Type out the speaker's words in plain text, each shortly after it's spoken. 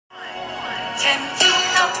Can you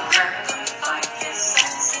help her find his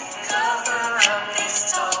socks and cover up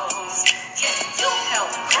his toes? Can you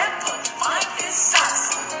help Grandpa find his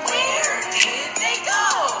socks? Where did they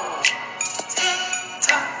go? Tick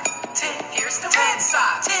tock, tick. Here's the red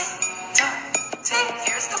sock. Tick tock, tick.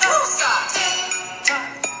 Here's the blue sock. Tick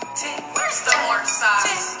tock, tick. Where's the orange socks?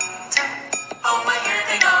 Tick tock. Oh my, here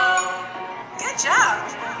they go. Good job.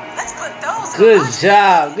 Let's put those. Good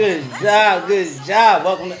job.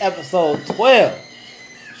 Welcome to episode 12.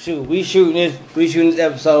 Shoot, we shooting this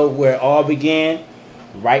episode where it all began,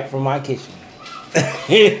 right from my kitchen.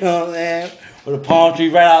 You know what I'm saying? With a palm tree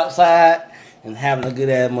right outside and having a good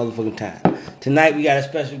ass motherfucking time. Tonight we got a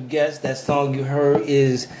special guest. That song you heard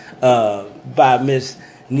is by Miss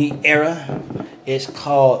Niera. It's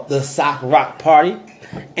called The Sock Rock Party.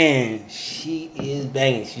 And she is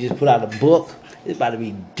banging. She just put out a book. It's about to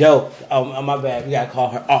be dope. Oh, my bad. We gotta call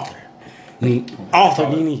her author. Author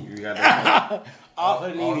Nene. Author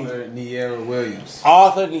Niera Williams.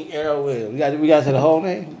 Author Niera Williams. We gotta say the whole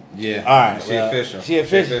name? Yeah. All right. She official. She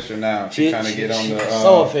official now. She's trying to get on the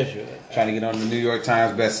so official. Trying to get on the New York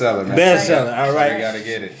Times bestseller. Man. Bestseller. All right. So we gotta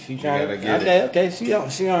get it. She trying to get it. Okay. She on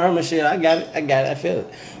her machine. I got it. I feel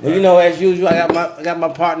it. Well, you know, as usual, I got my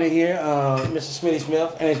partner here, Mr. Smitty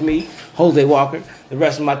Smith, and it's me, Jose Walker. The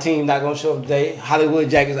rest of my team not gonna show up today. Hollywood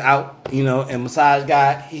Jack is out, you know, and Massage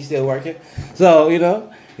Guy, he's still working. So, you know,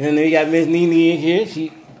 and then we got Miss Nene in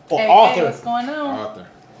here. Author. Hey, what's going on?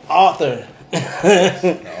 Author.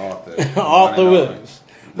 Author Williams.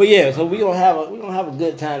 But yeah, so we're gonna have a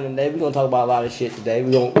good time today. We're gonna talk about a lot of shit today.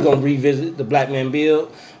 We're gonna revisit the Black Man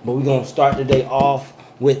Build, but we're gonna start the day off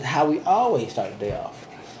with how we always start the day off.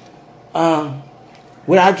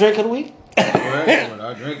 With our drink of the week. Right, with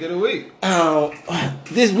our drink of the week.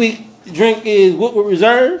 This week the drink is Woodward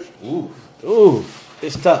Reserve. Ooh,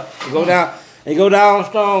 it's tough. Go down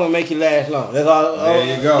strong and make it last long. That's all.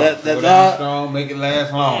 There you go. That's go all. down strong, make it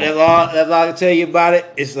last long. That's all I can tell you about it.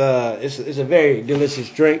 It's a very delicious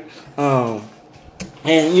drink. And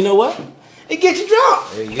you know what? It gets you drunk.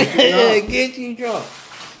 It gets you drunk.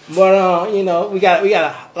 But you know, we got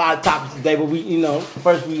a lot of topics today. But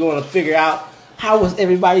first we want to figure out how was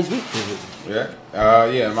everybody's week this week.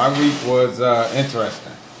 Yeah. My week was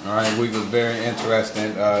interesting. All right, week was very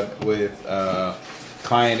interesting with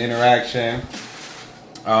client interaction,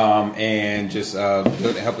 and just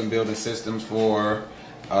helping building systems for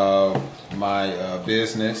my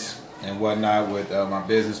business and whatnot with my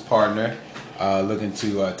business partner, looking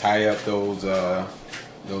to tie up those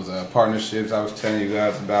partnerships I was telling you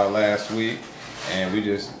guys about last week, and we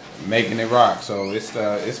just making it rock. So it's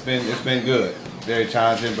been good, very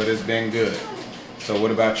challenging, but it's been good. So what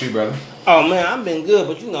about you, brother? Oh man, I've been good,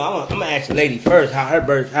 but you know, I'm gonna ask the lady first how her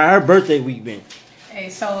birthday week been. Hey,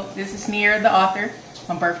 so this is Niera, the author.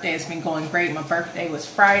 My birthday has been going great. My birthday was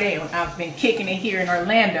Friday, and I've been kicking it here in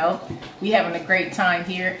Orlando. We having a great time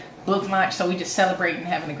here. Book launch, so we just celebrating and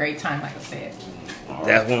having a great time, like I said.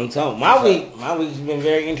 That's what I'm talking. My week's been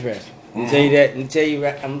very interesting. I'm gonna tell you that.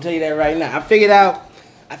 I'm gonna tell you that right now. I figured out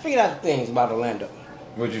the things about Orlando.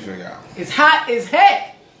 What'd you figure out? It's hot as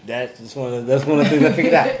heck. That's one of the things I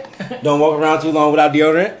figured out. Don't walk around too long without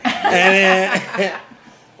deodorant. And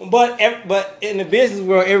but in the business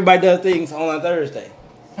world, everybody does things on a Thursday.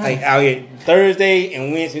 Like out here, Thursday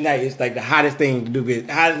and Wednesday night, it's like the hottest thing to do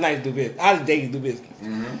business. Hottest night to do business. Hottest day to do business.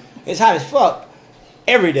 Mm-hmm. It's hot as fuck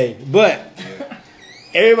every day, but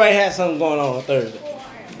everybody has something going on Thursday.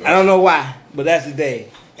 I don't know why, but that's the day,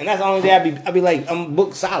 and that's the only day I be like I'm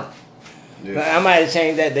booked solid. Yeah. I might have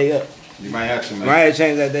changed that day up. You might have to. Might have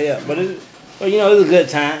changed that day up, but you know, it was a good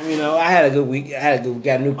time. You know, I had a good week.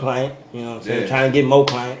 Got a new client. You know, so I'm trying to get more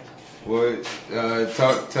clients. Well,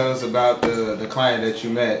 tell us about the client that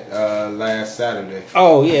you met last Saturday.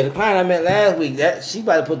 Oh yeah, the client I met last week. She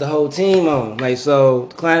about to put the whole team on. Like, so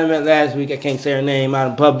the client I met last week, I can't say her name out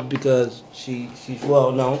in public because she's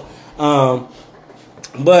well known.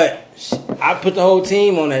 But I put the whole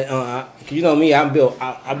team on that. Cause you know me, I build.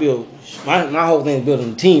 My whole thing is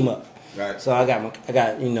building the team up. Right. So I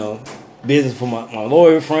got business for my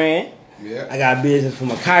lawyer friend. Yeah. I got business for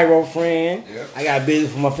my chiro friend. Yep. I got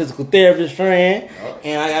business for my physical therapist friend. Yep.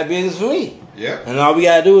 And I got business for me. Yeah. And all we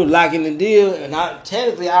gotta do is lock in the deal. And I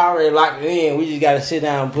already locked it in. We just gotta sit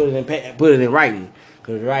down and put it in writing.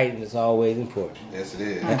 Because writing is always important. Yes, it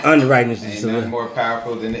is. And underwriting is Ain't nothing more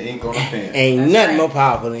powerful than the ink on a pen. Ain't nothing more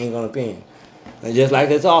powerful than the ink on a pen. And just like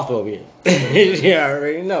this author over here. You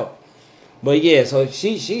already know. But yeah, so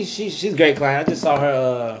she's a great client. I just saw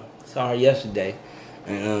her yesterday,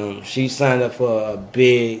 and she signed up for a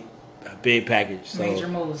big package. So Major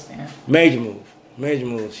moves, then. Major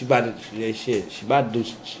move. She about to do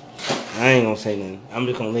I ain't gonna say nothing. I'm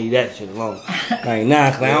just gonna leave that shit alone right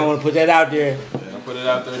now, cause I don't want to put that out there. Don't put it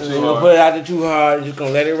out there I'm too gonna hard. put it out there too hard. I'm just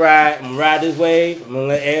gonna let it ride. I'm gonna ride this wave. I'm gonna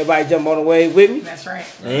let everybody jump on the wave with me. That's right.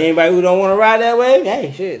 And anybody who don't want to ride that wave,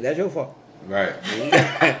 hey, shit, that's your fault. Right.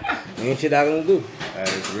 Ain't shit I'm gonna do. That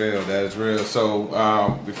is real. That is real.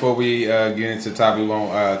 So before we get into the topic, we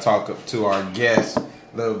won't talk to our guest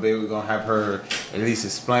a little bit. We're gonna have her at least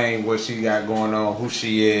explain what she got going on, who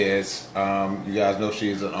she is. You guys know she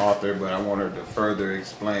is an author, but I want her to further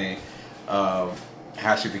explain how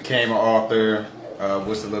she became an author,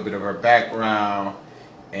 what's a little bit of her background,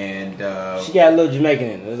 and She got a little Jamaican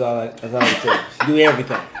in it. That's all I say. She do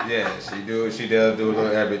everything. yeah, she does do a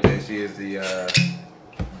little everything. She is the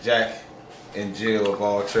Jack and Jill of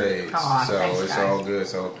all trades. Aw, So thanks, it's guys. all good.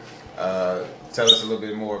 So tell us a little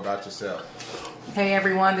bit more about yourself. Hey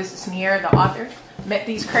everyone, this is Niera, the author. Met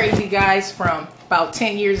these crazy guys from about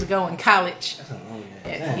 10 years ago in college.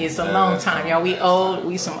 It's a long time, y'all. We old.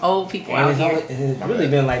 We some old people out here. It's really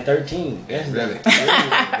been like 13. That's Really?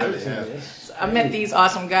 I met these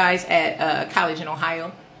awesome guys at college in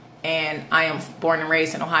Ohio, and I am born and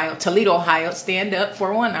raised in Ohio, Toledo, Ohio. Stand up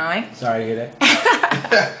 419. Sorry to hear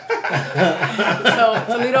that. So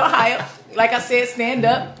Toledo, Ohio. Like I said, stand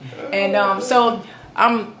up. And so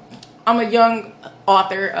I'm a young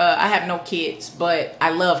author. I have no kids, but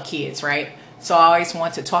I love kids, right? So I always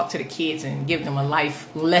want to talk to the kids and give them a life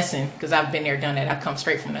lesson because I've been there, done that. I come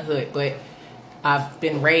straight from the hood, but I've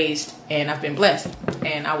been raised and I've been blessed,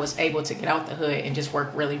 and I was able to get out the hood and just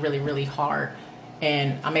work really, really, really hard.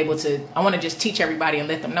 And I want to just teach everybody and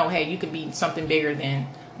let them know, hey, you can be something bigger than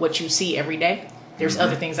what you see every day. There's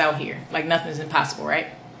other things out here. Like nothing's impossible, right?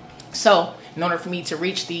 So in order for me to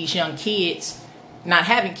reach these young kids, not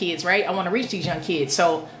having kids, right? I want to reach these young kids.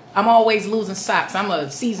 So I'm always losing socks. I'm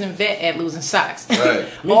a seasoned vet at losing socks. Right.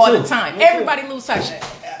 All Me the too. time. Me too. Everybody lose socks.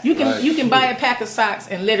 You can Right. you can buy a pack of socks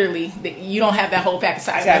and literally you don't have that whole pack of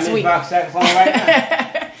socks I got next Miss week. Box saxophone right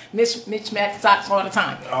now. Mismatched socks all the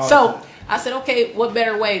time. All the So time. I said, okay, what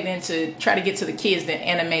better way than to try to get to the kids than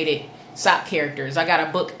animated sock characters? I got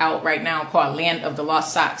a book out right now called Land of the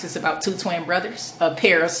Lost Socks. It's about two twin brothers, a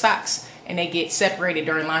pair of socks, and they get separated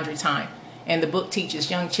during laundry time. And the book teaches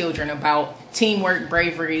young children about teamwork,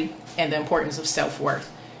 bravery, and the importance of self-worth.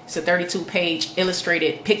 It's a 32-page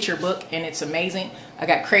illustrated picture book, and it's amazing. I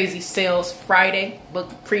got crazy sales Friday. Book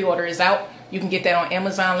pre-order is out. You can get that on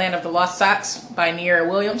Amazon, Land of the Lost Socks by Niera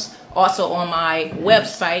Williams. Also on my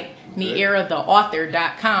website,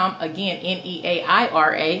 NieraTheAuthor.com. Again,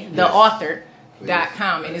 Neaira,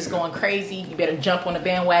 theauthor.com. And it's going crazy. You better jump on the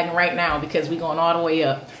bandwagon right now because we're going all the way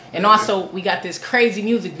up. And also, we got this crazy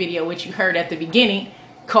music video, which you heard at the beginning,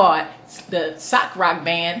 called the Sock Rock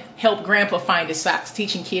Band Help Grandpa Find His Socks,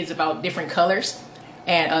 teaching kids about different colors.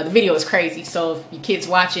 And the video is crazy. So if your kids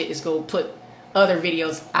watch it, it's going to put other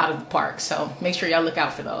videos out of the park. So make sure y'all look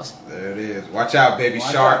out for those. There it is. Watch out, Baby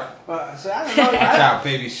Shark. So I don't know. Watch out,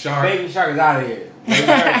 Baby Shark. Baby Shark is out of here. Baby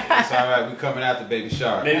Shark, It's all right. We coming after Baby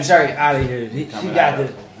Shark. Baby Shark is out of here. She Coming got out.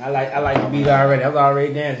 this one. I like the beat already. I was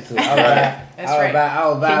already dancing to it. That's right.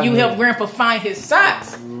 Can you help Grandpa find his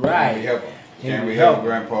socks? Can we Right. help him? Can Can we we help help?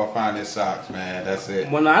 Grandpa find his socks, man? That's it.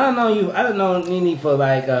 Well, no, I don't know you. I don't know Nene for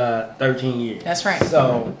like 13 years. That's right.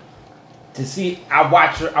 So to see, I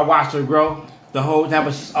watched her grow the whole time,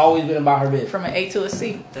 but she's always been about her business. From an A to a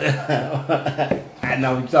C. I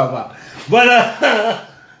know what you're talking about, but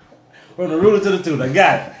from the ruler to the tooth, I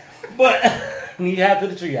got it. But you have to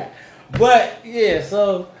the tree guy. But yeah,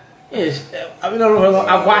 so yeah, I mean,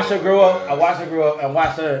 I watched her grow up. I watched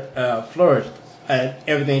her flourish at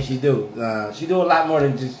everything she do. She do a lot more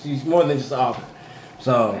than just. She's more than just an author.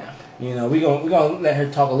 So you know, we gonna let her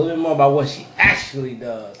talk a little bit more about what she actually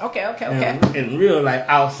does. Okay. In real life,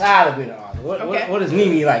 outside of being an author. What is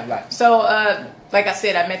Nene like? So, like I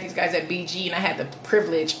said, I met these guys at BG, and I had the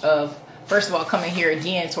privilege of, first of all, coming here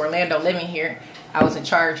again to Orlando, living here. I was in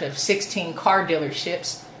charge of 16 car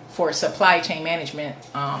dealerships for supply chain management.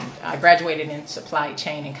 I graduated in supply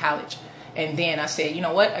chain in college. And then I said, you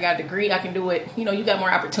know what? I got a degree. I can do it. You know, you got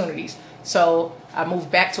more opportunities. So I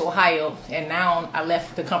moved back to Ohio, and now I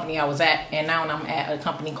left the company I was at, and now I'm at a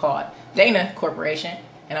company called Dana Corporation,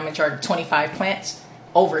 and I'm in charge of 25 plants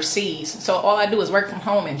overseas. So all I do is work from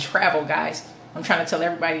home and travel, guys. I'm trying to tell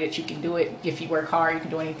everybody that you can do it. If you work hard, you can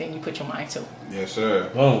do anything you put your mind to. Yes, sir.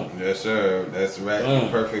 Boom. Yes, sir. That's right. Boom.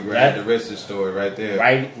 Perfect. Right. That- The riches story right there.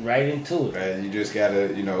 Right into it. Right. You just gotta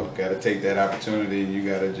take that opportunity. And you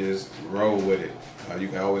gotta just roll with it. You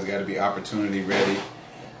always gotta be opportunity ready.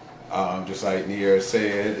 Just like Niera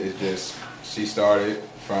said, it's just she started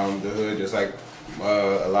from the hood, just like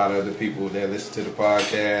a lot of the people that listen to the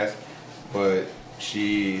podcast. But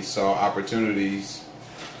she saw opportunities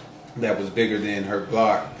that was bigger than her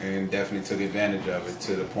block and definitely took advantage of it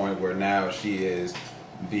to the point where now she is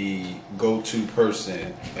the go-to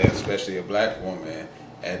person, especially a black woman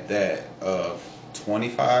at that, of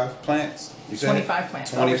 25 plants. You said 25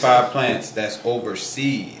 plants. 25 overseas. plants that's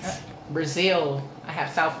overseas. Brazil. I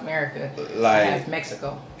have South America. I Like have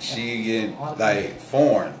Mexico. she getting All the like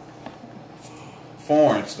foreign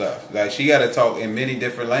stuff. Like she got to talk in many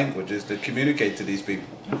different languages to communicate to these people.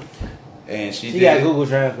 And she She did. got Google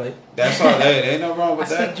Translate. That's all. There ain't no wrong I with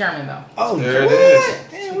speak that. German though. Oh, There it what?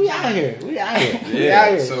 is. Damn, we out here. We out here. We Yeah, out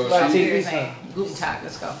here. so About to she- teach Your me name. something. Guten Tag.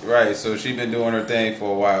 Let's go. Right. So she's been doing her thing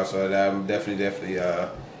for a while. So I'm definitely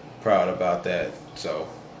proud about that. So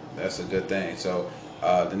that's a good thing. So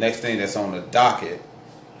the next thing that's on the docket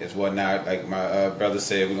is what now, like my brother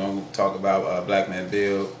said, we're going to talk about Black Men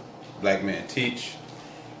Build, Black Men Teach.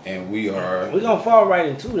 And we are. We're gonna fall right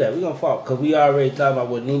into that. We're gonna fall because we already talked about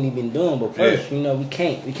what Nene been doing. But first, Yeah. you know, we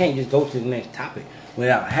can't just go to the next topic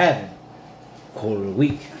without having quarter of the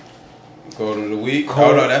week. Quarter of the week.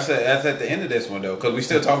 Quarter. Oh no, that's at the end of this one though, because we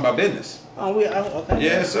still talking about business. Oh, okay.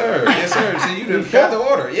 Yes, sir. Yes, sir. See, you done got the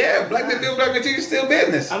order. Yeah, Black Men Build, Black Men Teach is still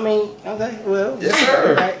business. I mean, okay, well. Yes,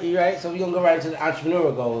 sir. You're right. So we're gonna go right to the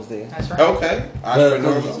entrepreneurial goals then. That's right. Okay.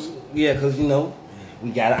 Entrepreneur goals. Yeah, because you know we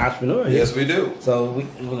got an entrepreneur here. Yes, we do. So we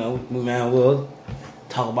might as well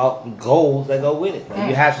talk about goals that go with it. Like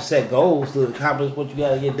you have to set goals to accomplish what you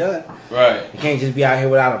gotta get done. Right. You can't just be out here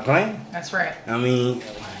without a plan. That's right. I mean,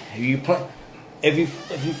 if you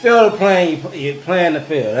fail to plan, you plan to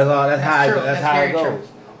fail. That's all. That's how. true. That's That's how it very goes. true.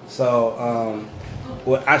 So,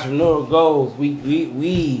 with entrepreneurial goals,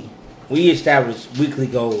 we establish weekly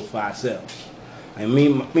goals for ourselves. And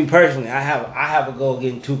me personally, I have a goal of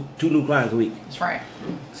getting two new clients a week. That's right.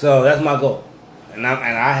 So that's my goal, and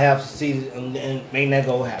I have succeeded in making that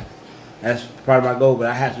goal happen. That's part of my goal,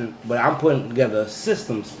 but I'm putting together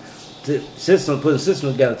systems, putting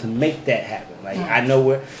systems together to make that happen. Like I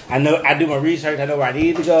do my research. I know where I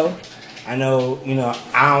need to go. I know,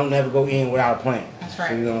 I don't never go in without a plan. That's right.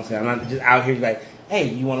 So, you know what I'm saying? I'm not just out here like, hey,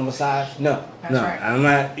 you want a massage? No, That's no, right. I'm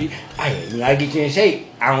not. I get you in shape.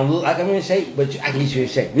 I don't look like I'm in shape, but I can get you in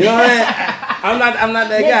shape. You know what I'm saying? I'm not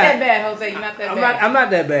that You're guy. not that bad, Jose. You're not that bad. I'm not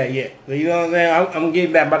that bad yet. But you know what I'm saying? I'm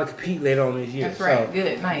getting back, about to compete later on this year. That's right. So,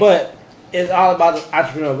 Good. Nice. But it's all about the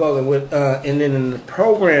entrepreneurial goals, and then in the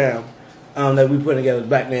program that we put together,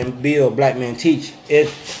 Black Men Build, Black Men Teach,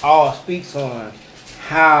 it all speaks on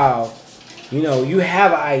how you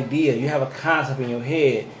have an idea, you have a concept in your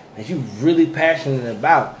head that you're really passionate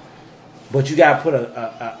about, but you got to put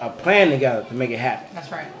a plan together to make it happen.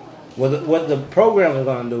 That's right. What the program is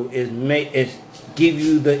going to do is give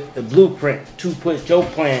you the blueprint to put your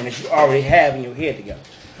plan that you already have in your head together.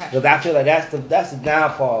 Because I feel like that's the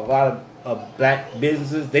downfall of a lot of black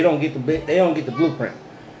businesses. They don't get the blueprint,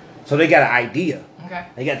 so they got an idea, Okay.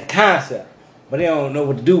 they got the concept, but they don't know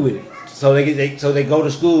what to do with it. So they go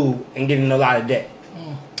to school and get in a lot of debt,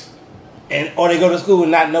 or they go to school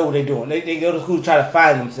and not know what they're doing. They go to school to try to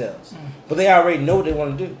find themselves, but they already know what they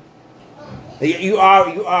want to do. You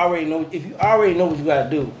already know. If you already know what you got to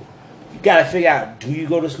do, you got to figure out: do you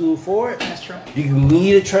go to school for it? That's true. Do you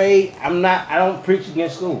need a trade? I don't preach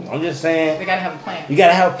against school. I'm just saying They gotta have a plan. you got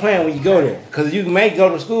to have a plan when you go there, because you may go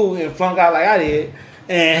to school and flunk out like I did,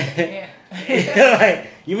 and Yeah. like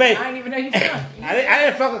you may. I didn't even know you done. I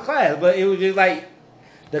didn't flunk a class, but it was just like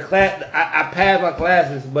the class. I passed my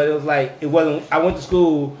classes, but it was like it wasn't. I went to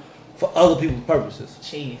school for other people's purposes.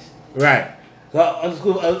 Jeez. Right. So I went to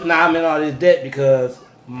school. Now I'm in all this debt because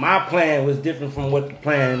my plan was different from what the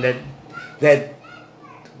plan that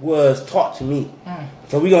was taught to me.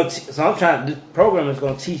 So I'm trying. This program is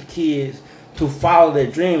going to teach kids to follow their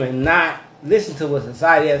dream and not listen to what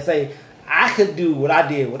society has to say. I could do what I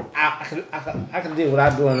did without. I could do what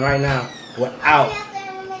I'm doing right now without.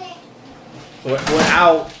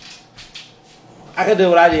 I could do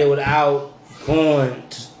what I did without going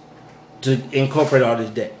to incorporate all this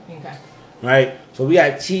debt. Okay. Right? So we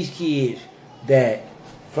gotta teach kids that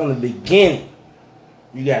from the beginning,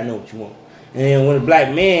 you gotta know what you want. And then when a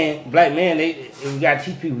black man, we gotta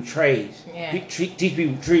teach people trades. Yeah. Teach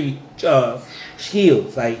people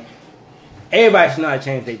skills. Like everybody should know how to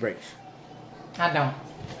change their brakes. I don't.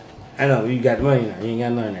 I know you got the money now. You ain't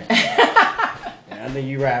gotta learn that. I think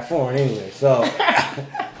you ride foreign anyway, so you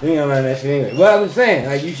ain't gonna learn that shit anyway. But I'm saying,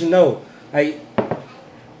 like, you should know, like.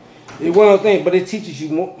 It's one of those things, but it teaches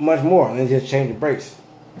you much more than just changing brakes.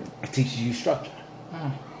 It teaches you structure.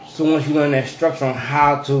 So once you learn that structure on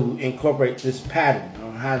how to incorporate this pattern,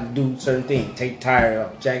 on how to do certain things, take tire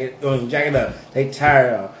off, jacket up, take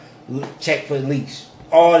tire off, check for leaks,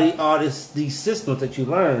 these systems that you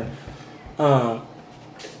learn,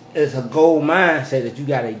 it's a goal mindset that you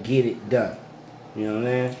got to get it done. You know what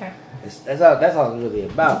I mean? Okay. That's all it's really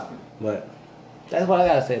about. But that's what I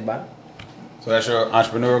gotta say about it. So that's your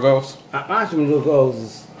entrepreneurial goals? My entrepreneurial goals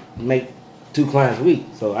is make 2 clients a week.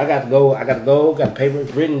 So I got to go. Got the paper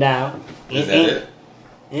written down. Is that it?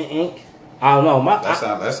 In ink. I don't know.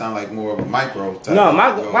 That sound like more of a micro type. No, of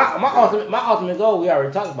goal. my ultimate goal we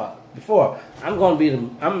already talked about before. I'm gonna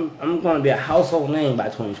be a household name by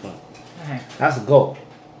 2020. Okay. That's a goal.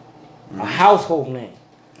 A household name.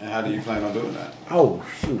 And how do you plan on doing that? Oh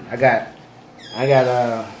shoot! I got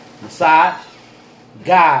massage.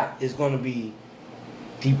 God is gonna be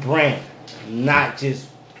the brand, not just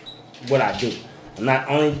what I do. I'm not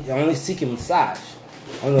only seeking massage.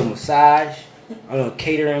 I'm gonna massage. I'm gonna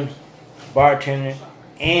catering, bartending,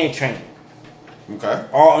 and training. Okay.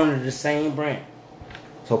 All under the same brand.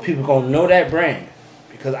 So people gonna know that brand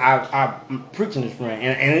because I'm preaching this brand.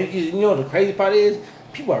 And you know what the crazy part is?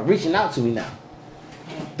 People are reaching out to me now.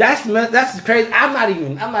 That's crazy. I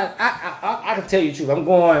can tell you the truth. I'm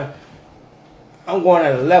going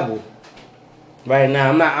at a level right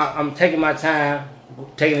now. I'm taking my time,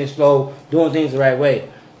 taking it slow, doing things the right way.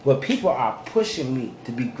 But people are pushing me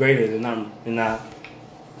to be greater than I'm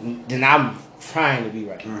trying to be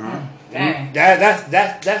right now. Dang. That's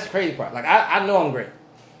the crazy part. Like I know I'm great.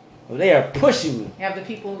 But they are pushing me. Have the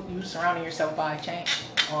people you surrounding yourself by change?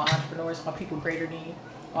 Or entrepreneurs, or people greater than you?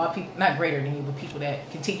 Or people not greater than you, but people that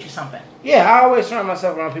can teach you something. Yeah, I always surround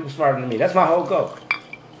myself around people smarter than me. That's my whole goal.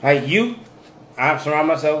 Like you, I surround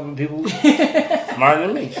myself with people smarter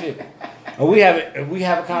than me. Shit. And we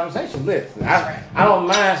have a conversation. Listen, I don't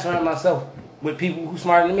mind surrounding myself with people who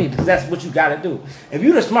smarter than me because that's what you got to do. If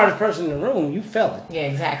you're the smartest person in the room, you failing. Yeah,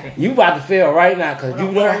 exactly. You about to fail right now because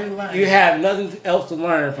What you have nothing else to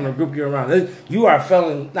learn from the group you're around. You are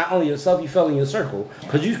failing not only yourself, you failing your circle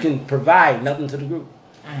because you can provide nothing to the group.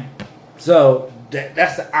 So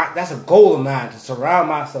that's a goal of mine to surround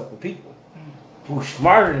myself with people who are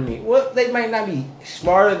smarter than me. Well, they might not be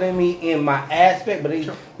smarter than me in my aspect, but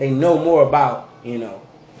they know more about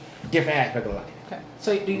different aspect of life. Okay.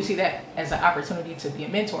 So do you see that as an opportunity to be a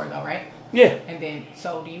mentor, though, right? Yeah. And then,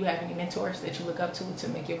 so do you have any mentors that you look up to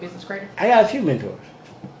make your business greater? I got a few mentors.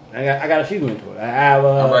 I got a few mentors. I have.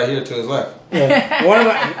 I'm right here to his left. Yeah, one of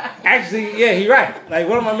my he's right. Like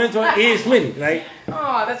one of my mentors is Smitty. Like,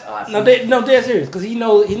 oh, that's awesome. no, dead serious because he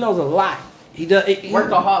knows a lot. He does.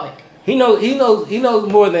 Workaholic. He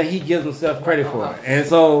knows more than he gives himself credit for. And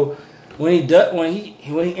so when he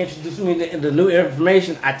introduced me to the new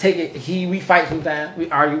information, I take it. We fight sometimes.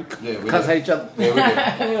 We argue, cuss at each other. Yeah,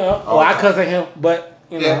 we do. I cuss at him, but.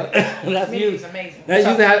 That's Smitty's amazing. That's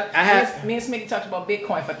usually how I have. Me and Smitty talked about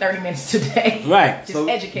Bitcoin for 30 minutes today. Right. Just so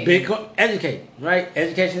educate. Educate. Right.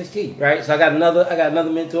 Education is key. Right. So I got another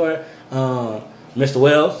mentor, Mr.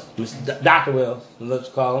 Wells, Dr. Wells, let's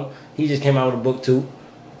call him. He just came out with a book too.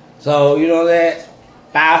 So you know that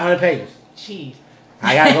 500 pages. Jeez.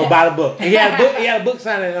 I gotta go buy the book. He had a book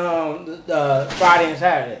signing Friday and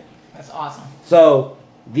Saturday. That's awesome. So.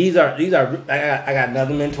 These are. I got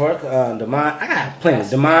another mentor, Demond. I got plenty.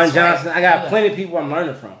 Yes, Demond Johnson. right. I got plenty of people I'm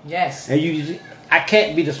learning from. Yes. And I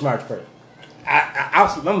can't be the smartest person.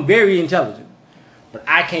 I'm very intelligent, but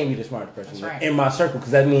I can't be the smartest person in my circle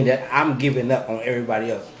because that means that I'm giving up on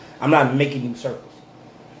everybody else. I'm not making new circles.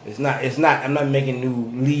 It's not. I'm not making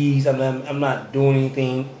new leads. I'm not doing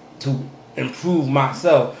anything to improve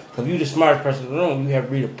myself. Because if you're the smartest person in the room, you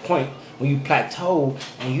have reached a point when you plateau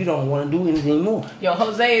and you don't want to do anything more. Yo,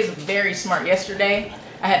 Jose is very smart. Yesterday,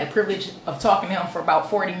 I had the privilege of talking to him for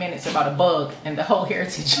about 40 minutes about a bug and the whole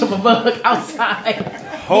heritage of a bug outside.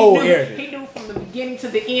 Heritage. He knew from the beginning to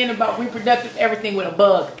the end about reproductive everything with a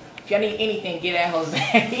bug. If y'all need anything, get at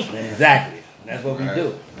Jose. Exactly. That's what we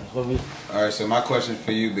do. That's what we. All right. So my question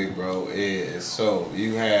for you, big bro, is: so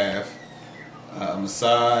you have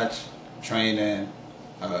massage, training,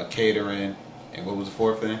 catering, and what was the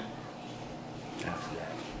fourth thing?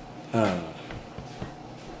 Massage,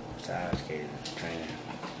 catering, training.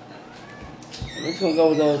 I'm just gonna go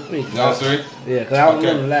with those 3. Those 3? Yeah, because I don't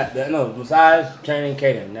remember that. No, massage, training,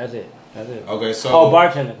 catering. That's it. Okay, so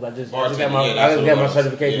bartender. I just got my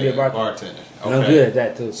certification to be a bartender. Okay. And I'm good at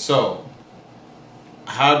that too. So,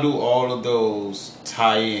 how do all of those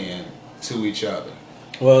tie in to each other?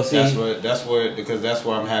 Well, see, that's where because that's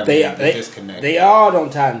where I'm having the disconnect. They all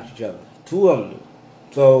don't tie into each other. 2 of them do.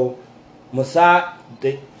 So, massage,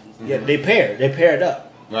 they paired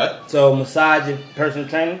up. Right. So massage and personal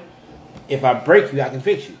training. If I break you, I can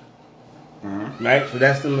fix you. Mm-hmm. Right. So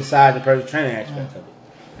that's the massage and personal training aspect of it.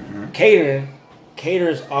 Mm-hmm.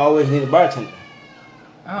 Caterers always need a bartender.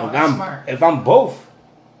 Oh, that's smart. If I'm both,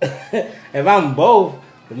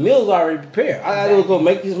 the meal's already prepared. I gotta go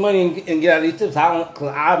make this money and get out of these tips.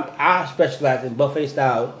 I specialize in buffet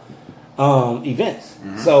style events.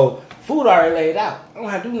 Mm-hmm. So food already laid out. I don't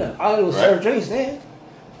have to do nothing. All I do is serve drinks then.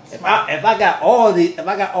 If I got all these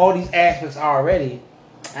aspects already,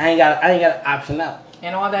 I ain't got an option out.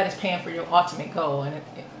 And all that is paying for your ultimate goal,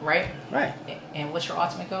 right? Right. And what's your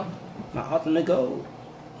ultimate goal? My ultimate goal.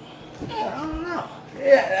 I don't know.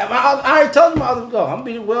 Yeah, I already told you my ultimate goal. I'm gonna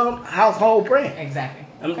be the world household brand. Exactly.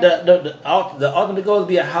 The ultimate goal is to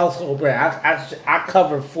be a household brand. I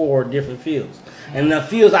cover 4 different fields, and the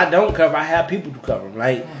fields I don't cover, I have people to cover.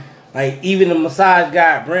 Like even the massage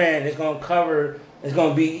guy brand, it's gonna cover. It's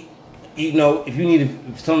gonna be, if you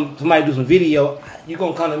need somebody to do some video, you're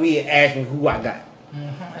gonna come to me and ask me who I got.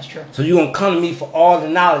 Mm-hmm, that's true. So you're gonna come to me for all the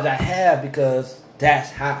knowledge I have because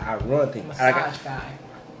that's how I run things. Massage guy.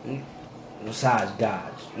 Massage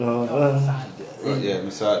guys. Massage.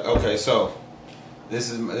 Okay, so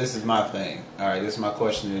this is my thing. All right, this is my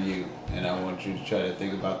question to you, and I want you to try to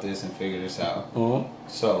think about this and figure this out. Mm-hmm.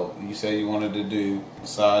 So you say you wanted to do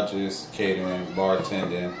massages, catering,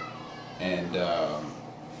 bartending, and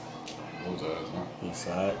what was the other one?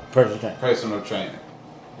 Massage. Personal training,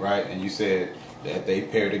 right? And you said that they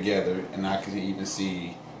pair together, and I could even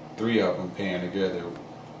see 3 of them pairing together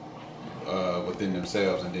within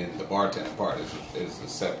themselves, and then the bartending part is a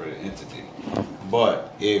separate entity.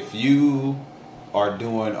 But if you are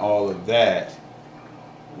doing all of that,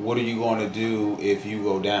 what are you going to do if you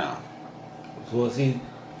go down? Well, see,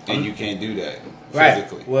 and you can't do that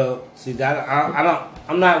physically. Right. Well, see, that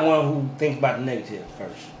I'm not one who thinks about the negative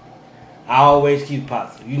first. I always keep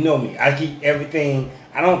positive. You know me. I keep everything.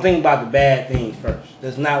 I don't think about the bad things first.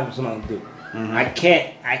 That's not what somebody do. Mm-hmm. I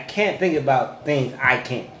can't think about things I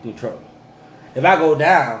can't control. If I go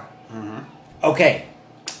down, okay,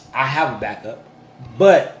 I have a backup,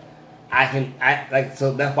 but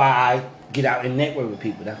so that's why I get out and network with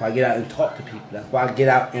people. That's why I get out and talk to people. That's why I get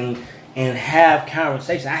out and have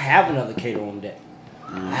conversations. I have another caterer on deck.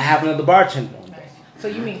 I have another bartender on deck. So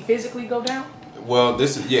you mean physically go down? Well,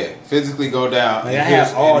 physically go down. Like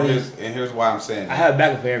and here's why I'm saying that. I have a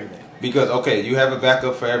backup for everything. Because you have a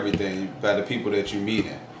backup for everything by the people that you're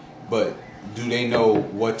meeting, but do they know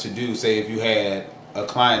what to do? Say if you had a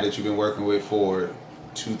client that you've been working with for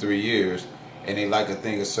 2-3 years, and they like a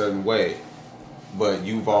thing a certain way, but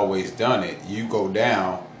you've always done it. You go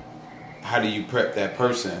down. How do you prep that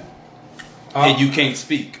person? And you can't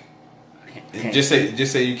speak. Just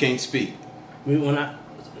say you can't speak.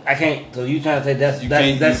 I can't. So you trying to say that's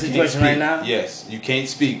the situation right now? Yes, you can't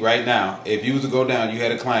speak right now. If you was to go down, you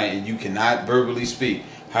had a client and you cannot verbally speak.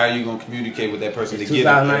 How are you gonna communicate with that person It's to get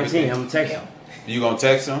them 2019. I'm gonna text him. You gonna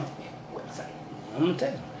text him? I'm gonna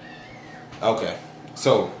text him. Okay.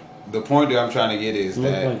 So the point that I'm trying to get is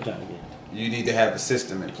that you need to have a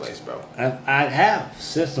system in place, bro. I have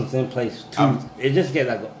systems in place too. It just gets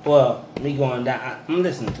me going down. I'm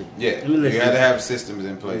listening to you. Yeah, you got to have systems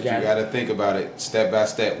in place. You got to think about it step by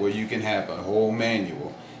step, where you can have a whole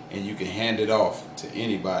manual and you can hand it off to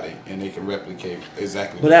anybody and they can replicate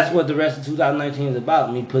exactly. But that's what the rest of 2019 is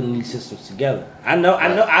about. Me putting these systems together. I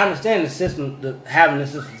understand the system, having the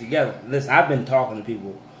system together. Listen, I've been talking to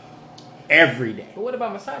people every day. But what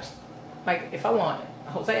about massage? Like, if I want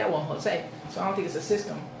Jose, I want Jose. So I don't think it's a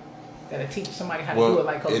system that'll teach somebody how to do it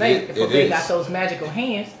like Jose. If Jose got those magical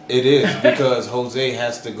hands. It is, because Jose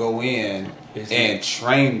has to go in and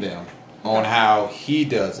train them on how he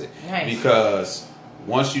does it. Nice. Because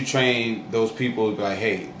once you train those people, like,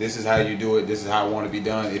 hey, this is how you do it. This is how I want to be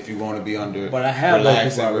done. If you want to be under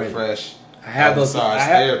relax and refresh, massage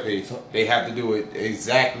therapy, they have to do it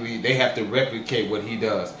exactly. They have to replicate what he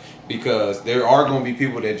does. Because there are going to be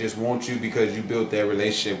people that just want you because you built that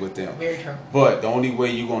relationship with them. Very true. But the only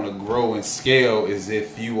way you're going to grow and scale is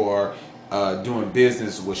if you are doing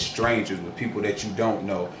business with strangers, with people that you don't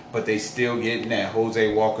know, but they still getting that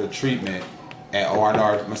Jose Walker treatment at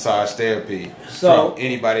R&R Massage Therapy from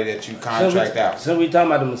anybody that you contract out. So we talking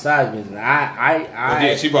about the massage business.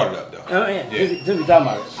 Yeah, she brought it up though. Since we talking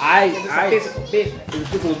about it, it's a physical business. It's a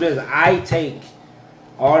physical business. I take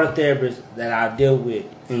all the therapists that I deal with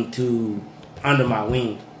under my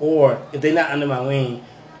wing, or if they're not under my wing,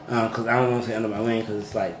 because I don't want to say under my wing, because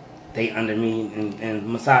it's like they under me, and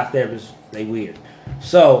massage therapists, they weird.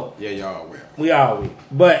 So yeah, y'all are weird. We are weird,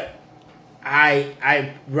 but I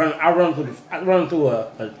run through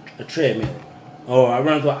a treadmill, or I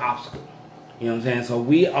run through an obstacle. You know what I'm saying? So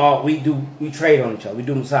we trade on each other. We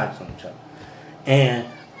do massages on each other, and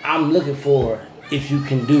I'm looking for if you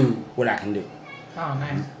can do what I can do. Oh,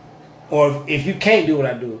 nice. Or if you can't do what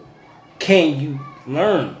I do, can you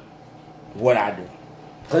learn what I do.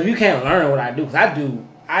 Because you can't learn what I do. Because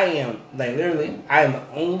I am, like, literally, I am the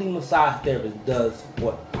only massage therapist that does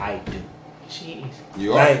what I do. Jeez.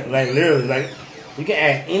 You are. Like literally, like, you can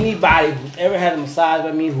ask anybody who's ever had a massage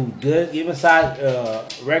by me who does get massage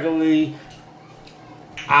regularly.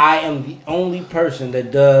 I am the only person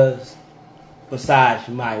that does massage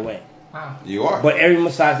my way. Wow. You are. But every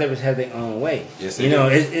massage therapist has their own way. Yes, you they know,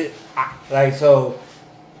 do. like, so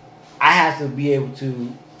I have to be able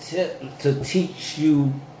to teach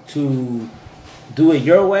you to do it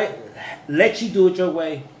your way, let you do it your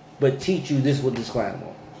way, but teach you this is what this client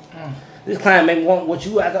wants. This client may want what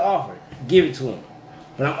you have to offer. Give it to him.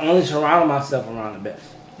 But I'm only surrounding myself around the best.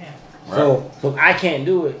 Yeah. Right. So if I can't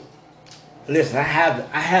do it, listen, I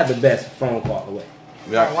have the best phone call away.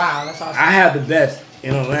 Yeah. Oh, wow, that's awesome. I have the best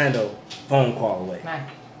in Orlando phone call away. Nice.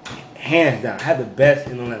 Hands down, I have the best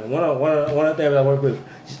in Orlando. One of the therapists I work with,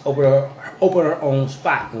 just open her own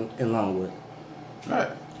spot in Longwood. Right.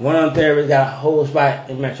 One of the therapists got a whole spot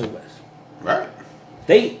in Metro West. Right.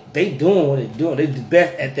 They doing what they're doing. They the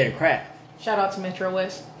best at their craft. Shout out to Metro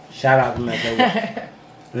West. Shout out to Metro West.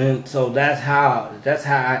 And so that's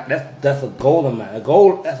a goal of mine.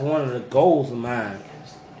 That's one of the goals of mine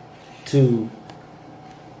to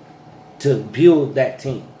build that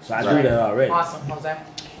team. So I Right. do that already. Awesome, Jose.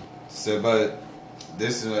 So, but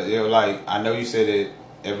this is like I know you said that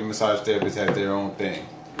every massage therapist has their own thing,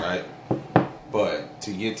 right? But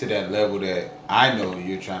to get to that level that I know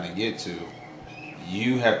you're trying to get to,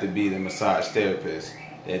 you have to be the massage therapist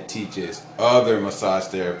that teaches other massage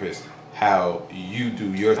therapists how you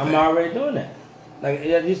do your thing. I'm already doing that. Like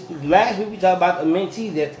just last week we talked about the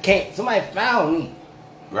mentees that can't. Somebody found me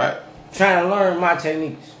Right. trying to learn my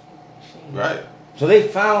techniques. Right. So they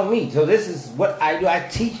found me. So this is what I do. I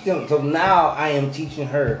teach them. So now I am teaching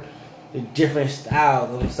her the different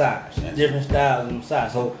styles of massage. Different styles of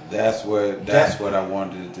massage. So That's what I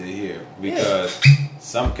wanted to hear, because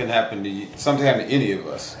something can happen to you. Something can happen to any of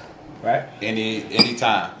us, right. any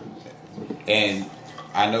time. And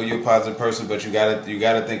I know you're a positive person, but you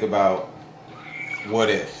gotta think about what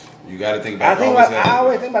if. You gotta think about. I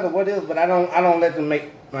always think about the what ifs, but I don't let them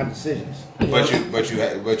make my decisions. But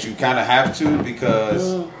you kind of have to,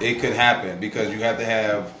 because it could happen, because you have to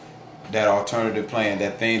have that alternative plan,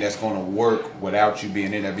 that thing that's going to work without you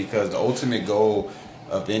being in there, because the ultimate goal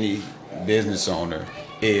of any business owner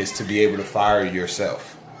is to be able to fire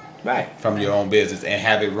yourself Right. from your own business and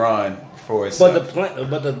have it run for itself.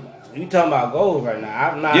 But you talking about goals right now.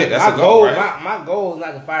 I'm not. Yeah, that's my a goal, right? My goal is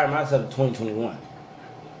not to fire myself in 2021.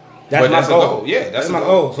 But my that's a goal. Yeah, that's a my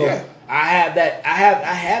goal. goal. So Yeah. I have that. I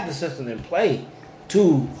have the system in play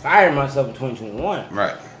to fire myself in 2021.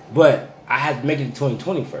 Right. But I have to make it to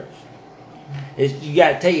 2020 first. You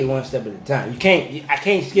got to take it one step at a time. I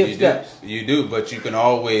can't skip steps. You do, but you can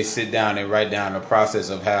always sit down and write down the process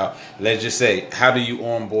of how. Let's just say, how do you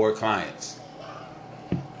onboard clients?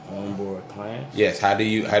 Onboard clients. Yes. How do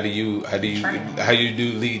you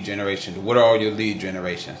do lead generation? What are all your lead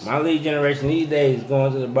generations? My lead generation these days is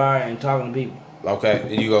going to the bar and talking to people. Okay,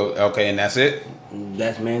 and you go okay, and that's it.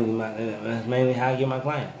 That's mainly how I get my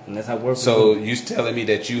client, and that's how I work. So with them. you telling me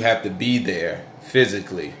that you have to be there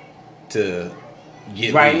physically to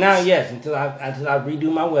get right leads. now, yes, until I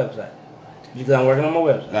redo my website, because I'm working on my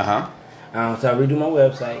website. So I redo my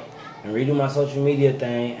website and redo my social media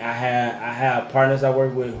thing. I have partners I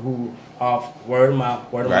work with who off word of mouth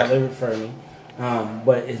they refer me.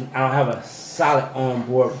 But I don't have a solid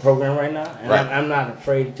on-board program right now, and Right. I'm not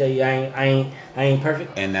afraid to tell you I ain't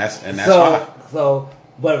perfect. And that's fine.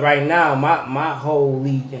 But right now my whole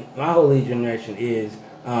lead generation is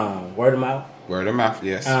word of mouth. Word of mouth,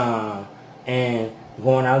 yes. And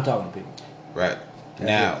going out and talking to people. Right.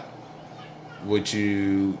 Now, what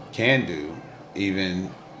you can do, even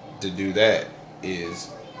to do that, is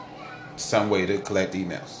some way to collect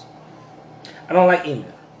emails. I don't like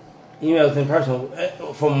email. Emails in person.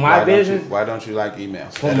 For my business. Why don't you like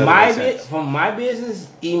emails? For my business,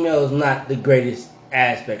 email is not the greatest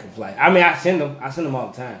aspect of life. I mean, I send them all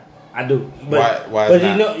the time. I do. But why but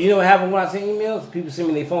not? you know what happens when I send emails? People send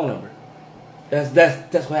me their phone number. That's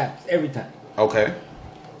what happens every time. Okay.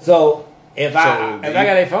 So if I got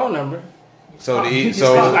their phone number, I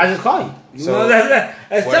just call you. You know,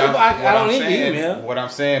 that's simple. I don't need the email. What I'm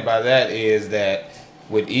saying by that is that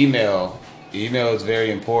with email is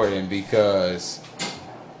very important, because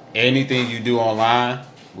anything you do online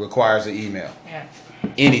requires an email. Yeah.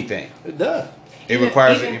 Anything. It does. It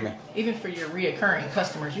requires an email. Even for your reoccurring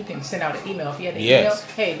customers, you can send out an email. If you had an Yes.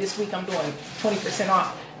 email, hey, this week I'm doing 20%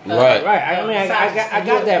 off. Right. I mean, I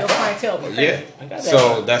got that. Your clientele will be Yeah. I got that.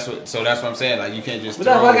 So that's what I'm saying. Like, you can't just. But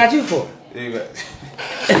that's what I got you for.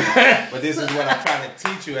 But this is what I'm trying to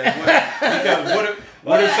teach you as well. Because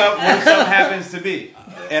what if something happens to me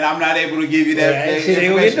and I'm not able to give you that shit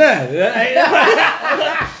ain't gonna get information? done.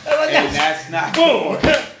 And that's not Boom.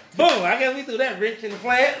 Boom. I got me through that rich in the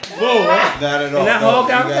plant. Boom. Not at all. And that whole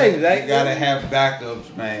conversation. You gotta have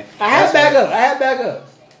backups, man. I have backups.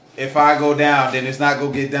 If I go down, then it's not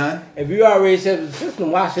gonna get done. If you already set up the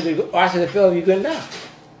system, why should it fail if you couldn't down?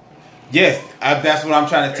 Yes, that's what I'm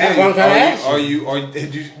trying to tell That's you. what I'm trying to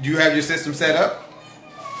ask do you have your system set up?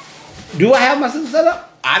 Do I have my system set up?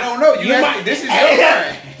 I don't know. This is your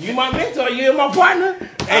turn. You my mentor. You my partner.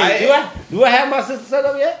 Hey, do I have my system set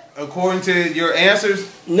up yet? According to your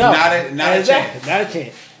answers, no. Not a chance. Not a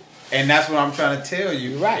chance. And that's what I'm trying to tell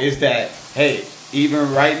you. Right. Is that, hey,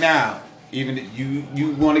 even right now, even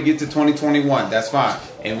you want to get to 2021, that's fine.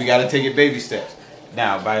 And we got to take it baby steps.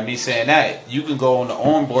 Now, by me saying that, you can go on the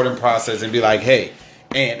onboarding process and be like, hey,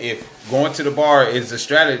 and if going to the bar is a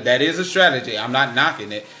strategy, that is a strategy. I'm not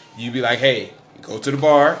knocking it. You be like, hey, go to the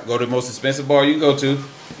bar, go to the most expensive bar you can go to,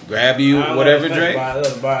 grab you whatever drink.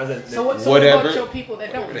 So what about your people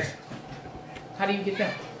that don't drink? How do you get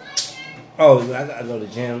them? Oh, I go to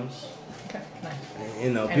gyms. Okay, nice.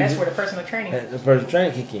 You know, and that's where the personal training. The personal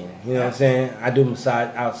training kick in. You know what I'm saying? I do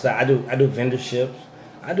massage outside. I do vendorships.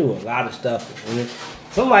 I do a lot of stuff.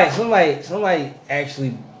 Somebody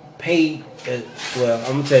actually paid. Well,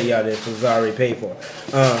 I'm gonna tell y'all this because it's already paid for.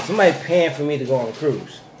 Somebody paying for me to go on a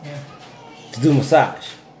cruise. Yeah. To do massage,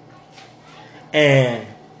 and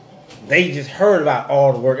they just heard about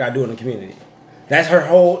all the work I do in the community. That's her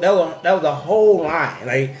whole. That was the whole line.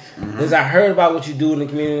 Like, because I heard about what you do in the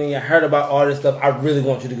community. I heard about all this stuff. I really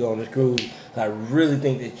want you to go on this cruise. I really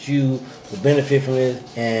think that you will benefit from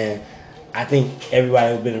this, and I think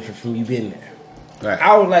everybody will benefit from you being there. Right.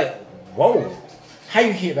 I was like, whoa, how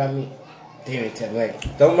you hear about me? They didn't tell me.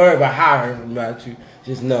 Don't worry about how I heard about you.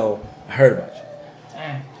 Just know I heard about you.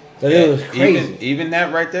 So it was crazy. Even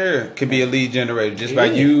that right there could be a lead generator just by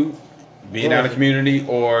you being out in the community,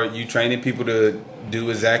 or you training people to do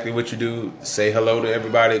exactly what you do. Say hello to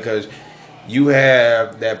everybody, because you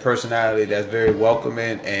have that personality that's very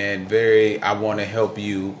welcoming and very, I want to help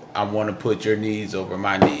you. I want to put your needs over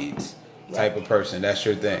my needs type of person. That's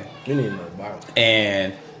your thing. You need another bottle.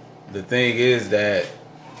 And the thing is that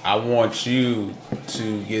I want you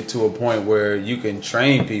to get to a point where you can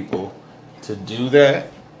train people to do that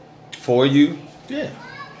for you. Yeah.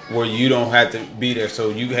 Where you don't have to be there, so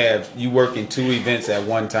you work in 2 events at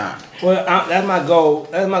one time. Well, that's my goal.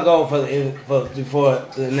 That's my goal for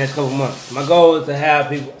the next couple months. My goal is to have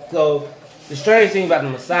people. So the strange thing about the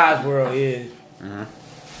massage world is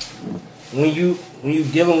when you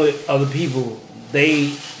dealing with other people, they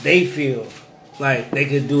feel like they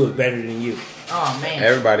could do it better than you. Oh man,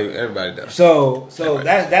 everybody does. So everybody.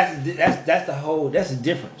 that's the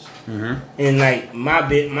difference. And like my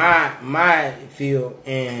field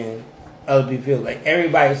and other people's field, like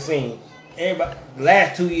everybody's seen. The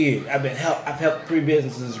last 2 years, I've helped 3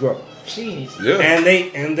 businesses grow. Jeez. Yeah.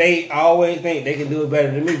 And they always think they can do it better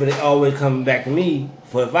than me, but they always come back to me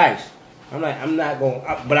for advice. I'm like, I'm not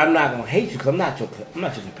gonna hate you because I'm not your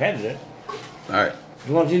competitor. All right.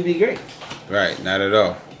 I want you to be great. Right. Not at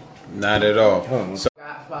all. Not at all. So,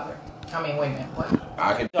 Godfather. I mean, wait a minute. What?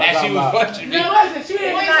 I can. And she was watching me. No, wasn't. She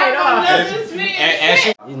didn't night off. And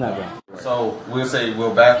she. he's not wrong. So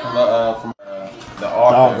we're back from the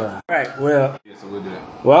author. All right. Well. Yeah, so we'll do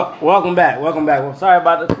that. Well, welcome back. Well, sorry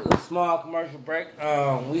about the small commercial break.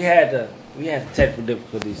 We had technical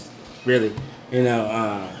difficulties. Really,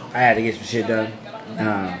 I had to get some shit done.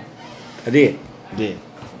 I did.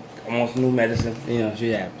 I'm on some new medicine.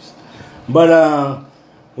 Shit happens. But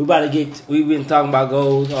we've been talking about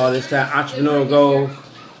goals all this time, entrepreneurial goals.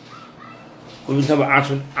 We've been talking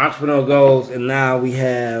about entrepreneurial goals, and now we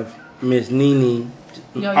have Miss Nene,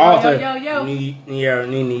 author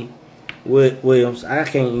Nene Williams. I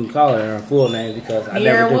can't even call her full name because I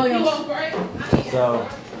never do. Williams. So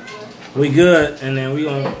we good, and then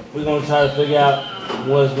we're gonna try to figure out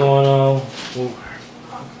what's going on.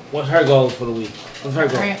 What's her goals for the week? What's her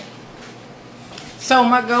goal? So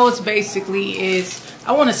my goals basically is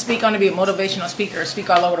I want to speak. I want to be a motivational speaker, speak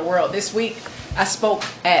all over the world. This week I spoke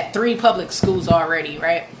at 3 public schools already,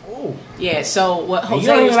 right? Ooh. Yeah. So what Jose you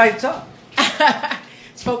don't even was, like to talk.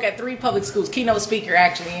 spoke at 3 public schools, keynote speaker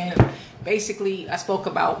actually, and basically I spoke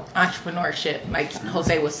about entrepreneurship, like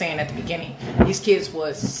Jose was saying at the beginning. These kids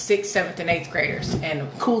was 6th, 7th, and 8th graders, and the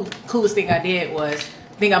coolest thing I did was,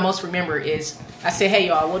 the thing I most remember is I said, "Hey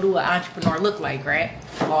y'all, what do an entrepreneur look like?" Right?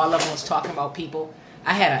 All of them was talking about people.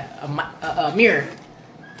 I had a mirror,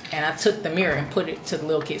 and I took the mirror and put it to the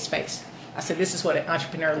little kid's face. I said, "This is what an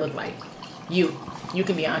entrepreneur look like." you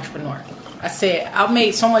can be an entrepreneur. I said, I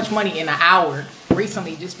made so much money in an hour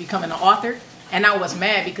recently just becoming an author, and I was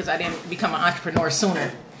mad because I didn't become an entrepreneur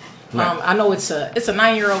sooner. I know it's a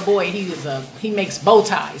 9-year-old boy. He makes bow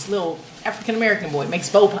ties. Little African American boy makes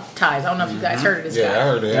bow ties. I don't know if you guys heard of this guy. Yeah, I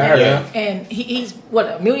heard it. I heard it. And he's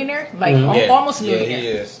what, a millionaire? Like almost a millionaire. Yeah, he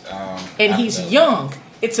is. And he's young.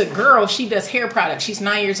 It's a girl. She does hair products. She's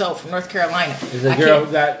 9 years old from North Carolina. There's a girl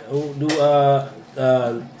who do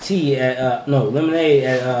tea at lemonade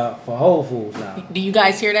at for Whole Foods now. Do you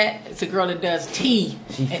guys hear that? It's a girl that does tea.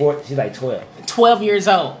 She's like 12. 12 years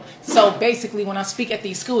old. So basically, when I speak at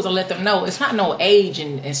these schools, I let them know it's not no age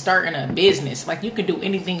in starting a business. Like, you can do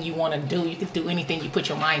anything you want to do. You can do anything you put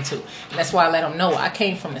your mind to. And that's why I let them know. I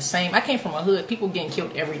came from a hood. People getting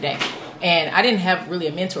killed every day. And I didn't have really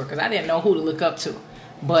a mentor because I didn't know who to look up to.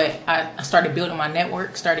 But I started building my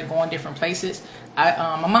network, started going different places.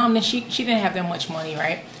 My mom, she didn't have that much money,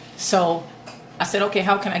 right? So I said, okay,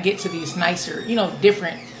 how can I get to these nicer,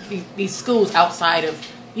 different, these schools outside of,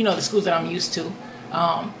 the schools that I'm used to.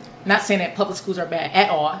 Not saying that public schools are bad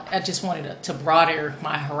at all. I just wanted to broaden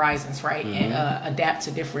my horizons, right? And adapt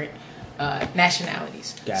to different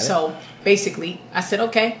nationalities. Got it. So basically, I said,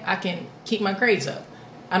 okay, I can keep my grades up.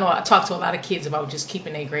 I know I talk to a lot of kids about just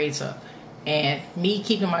keeping their grades up. And me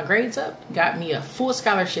keeping my grades up got me a full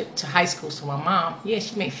scholarship to high school. So my mom,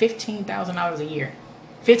 she made $15,000 a year.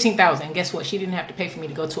 $15,000. And guess what? She didn't have to pay for me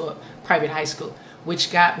to go to a private high school,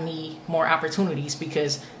 which got me more opportunities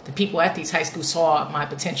because the people at these high schools saw my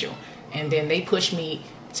potential. And then they pushed me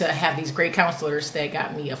to have these great counselors that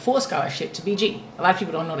got me a full scholarship to BG. A lot of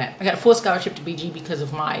people don't know that. I got a full scholarship to BG because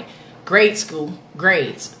of my grade school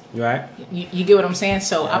grades. Right. You get what I'm saying?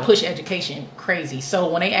 So I push education crazy.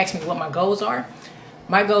 So when they ask me what my goals are,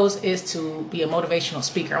 my goals is to be a motivational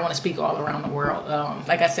speaker. I want to speak all around the world.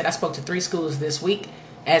 Like I said, I spoke to 3 schools this week.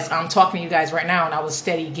 As I'm talking to you guys right now, and I was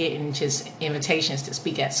steady getting just invitations to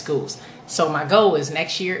speak at schools. So my goal is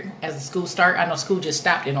next year, as the school start, I know school just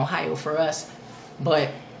stopped in Ohio for us,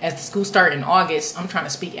 but as the school start in August, I'm trying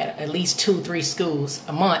to speak at least 2-3 schools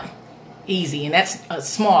a month, easy, and that's a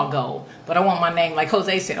small goal. But I want my name, like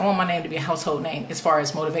Jose said, I want my name to be a household name as far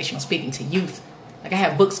as motivational speaking to youth. Like, I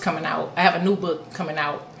have books coming out. I have a new book coming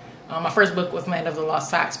out. My first book was Land of the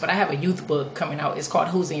Lost Socks, but I have a youth book coming out. It's called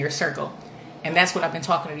Who's in Your Circle. And that's what I've been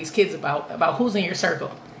talking to these kids about who's in your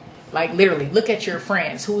circle. Like, literally, look at your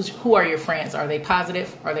friends. Who are your friends? Are they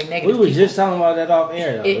positive? Are they negative? We were just talking about that off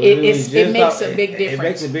air, though. It makes a big difference. It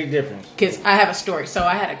makes a big difference. Because I have a story. So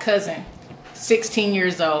I had a cousin, 16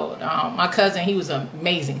 years old. My cousin, he was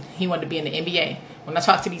amazing. He wanted to be in the NBA. When I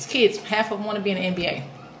talk to these kids, half of them want to be in the NBA.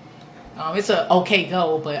 It's an okay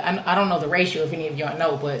goal, but I don't know the ratio if any of y'all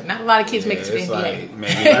know, but not a lot of kids make it to the NBA. Like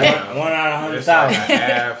maybe like 1 out of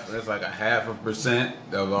 100,000. It's like a 0.5%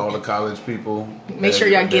 of all the college people. Make sure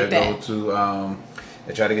y'all get that. Go to,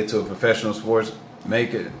 they try to get to a professional sports,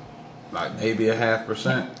 make it like maybe a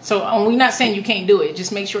 0.5%. So we're not saying you can't do it.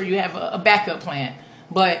 Just make sure you have a backup plan.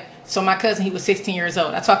 But so my cousin, he was 16 years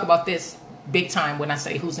old. I talk about this big time when I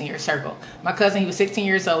say who's in your circle. My cousin, he was 16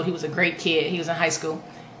 years old. He was a great kid. He was in high school.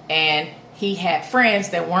 And he had friends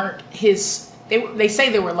that weren't his, they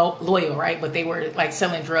say they were loyal, right? But they were like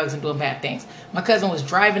selling drugs and doing bad things. My cousin was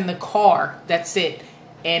driving the car, that's it.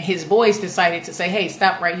 And his boys decided to say, hey,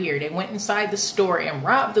 stop right here. They went inside the store and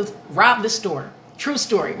robbed the store. True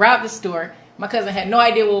story, robbed the store. My cousin had no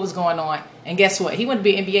idea what was going on. And guess what? He wanted to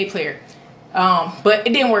be an NBA player. But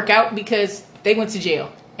it didn't work out because they went to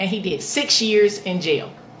jail. And he did 6 years in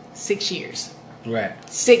jail. 6 years. Right.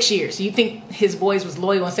 6 years. You think his boys was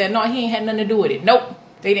loyal and said, no, he ain't had nothing to do with it. Nope.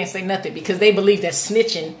 They didn't say nothing because they believe that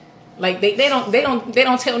snitching, like they don't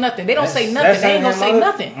tell nothing. They don't say nothing. They ain't gonna say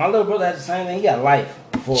nothing. My little brother had the same thing. He got life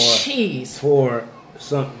for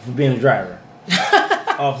being a driver.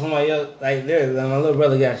 Oh, somebody else like my little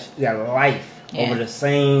brother got life over the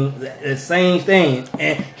same thing,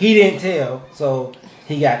 and he didn't tell, so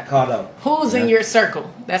he got caught up. Who's in your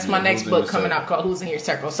circle? That's my next book coming out called Who's in Your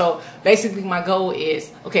Circle. So basically my goal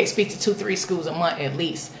is, speak to 2-3 schools a month at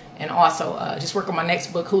least. And also just work on my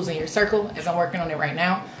next book, Who's in Your Circle, as I'm working on it right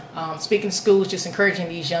now. Speaking to schools, just encouraging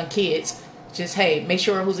these young kids. Just, hey, make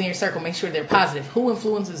sure who's in your circle, make sure they're positive. Who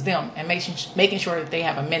influences them? And making sure that they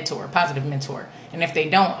have a mentor, a positive mentor. And if they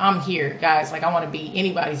don't, I'm here, guys. Like, I want to be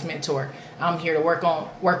anybody's mentor. I'm here to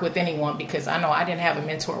work with anyone because I know I didn't have a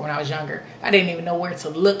mentor when I was younger. I didn't even know where to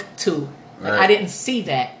look to. Like, I didn't see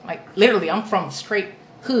that. Like, literally, I'm from straight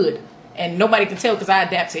hood. and nobody can tell because I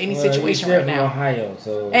adapt to any situation you're right from now. Ohio,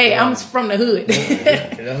 so Hey, I'm from the hood. the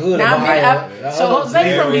hood Now, of I've been- Ohio. so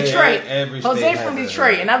Jose from Every- Detroit. every Jose state from has a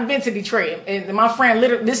Detroit, hood. and I've been to Detroit. And my friend,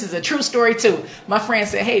 literally, this is a true story too. My friend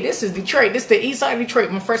said, "Hey, this is Detroit. This is the east side of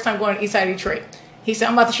Detroit. My first time going to the east side of Detroit." He said,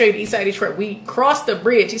 "I'm about to show you the east side of Detroit." We crossed the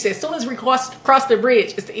bridge. He said, "As soon as we cross the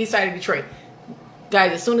bridge, it's the east side of Detroit."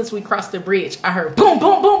 Guys, as soon as we crossed the bridge, I heard boom,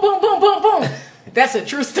 boom, boom, boom, boom, boom, boom. That's a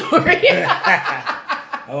true story.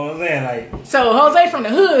 I'm saying, like, So Jose from the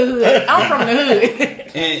hood. I'm from the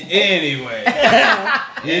hood. Anyway,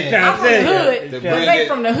 I'm from the hood. To bring Jose it-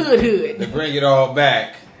 from the hood. to bring it all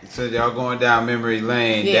back, so y'all going down memory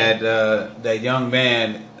lane. Yeah. That young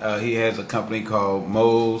man, he has a company called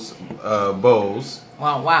Moe's Bows.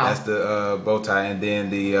 Wow. That's the bow tie, and then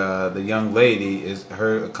the young lady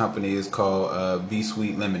her company is called Be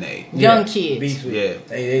Sweet Lemonade. Young Be kids. sweet. Yeah.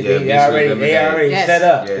 They Yeah, Be already Sweet Lemonade. Yes. set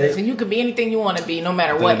up. Yeah. So you can be anything you want to be, no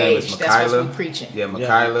matter I think what her name is age. That's what Makayla. we're preaching. Yeah,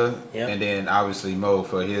 Makayla, Yep. and then obviously Mo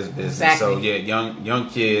for his business. Exactly. So yeah, young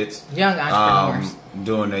kids, Young entrepreneurs.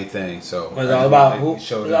 doing their thing. So It's all about who.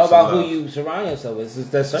 Show It's them all some about who love. you surround yourself with. It's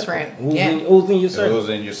that circle. right. Who's, Yeah. who's in your circle? Who's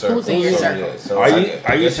in your circle? Who's in your So, circle? yeah, so Are I you get-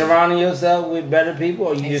 are I you guess- surrounding yourself with better people,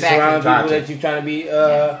 or you just Exactly. surrounding people Try to. that you trying to be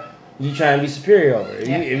you trying to be superior over? If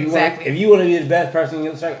Yeah, you exactly. if you want to be the best person in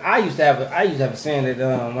your circle, I used to have a saying that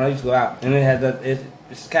when I used to go out, and it had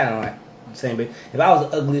it's kind of like the same. But if I was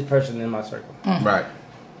the ugliest person in my circle, Right.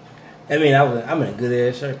 I mean I'm in a good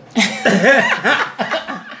ass circle.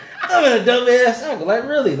 I'm in a dope ass circle. Like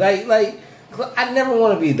really, like I never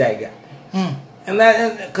want to be that guy. And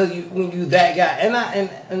that because when you that guy, and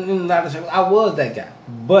in a lot of circles, I was that guy,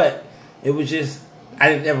 but it was just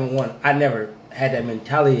I never had that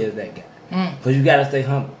mentality as that guy. Because you gotta stay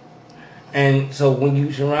humble. And so when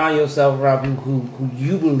you surround yourself around people who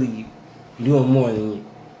you believe doing more than you,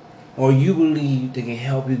 or you believe they can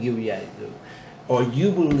help you get what you got to do, or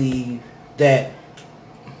you believe that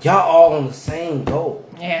y'all all on the same goal.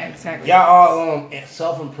 Yeah, exactly. Y'all all on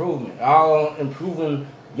self-improvement. Y'all on improving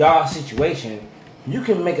y'all situation. You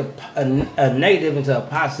can make a negative into a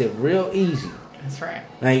positive real easy. That's right.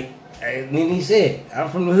 Like Nene said, I'm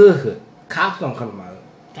from the hood. Cops don't come to my hood.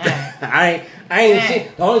 Damn. I ain't Dang.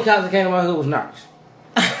 shit. The only cops that came to my hood was narcs.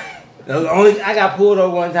 I got pulled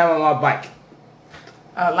over one time on my bike.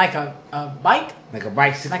 Like a bike, Like a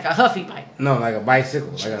bicycle. like a Huffy bike. No, like a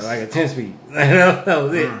bicycle. Like a 10-speed. that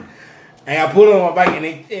was it. And I pulled on my bike and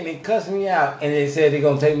they cussed me out and they said they're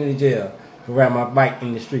gonna take me to jail for riding my bike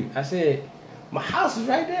in the street. I said, my house is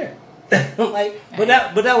right there. I'm like, but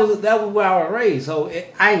that was where I was raised. So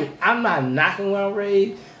I'm not knocking where I was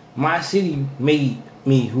raised. My city made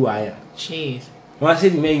me who I am. Jeez. My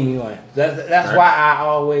city made me who I am. That's Right. why I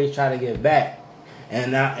always try to get back,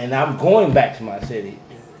 and I'm going back to my city.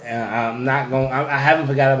 And I'm not going. I haven't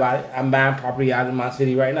forgot about it. I'm buying property out of my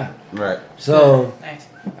city right now. Right. So Nice.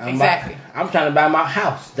 I'm Exactly. I'm trying to buy my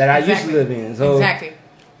house that I used to Exactly. live in. So Exactly.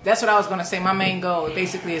 That's what I was going to say. My main goal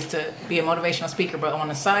basically is to be a motivational speaker, but on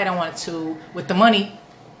the side, I wanted to, with the money,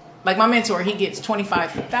 like my mentor, he gets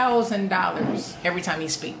 $25,000 every time he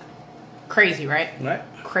speaks. Crazy, right? right.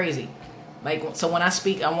 Crazy. Like, so when I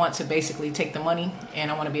speak, I want to basically take the money and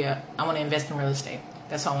I want to invest in real estate.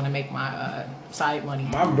 That's how I want to make my side money.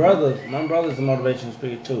 My brother's a motivational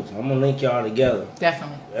speaker too. So I'm gonna link y'all together.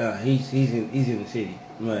 Definitely. He's in the city,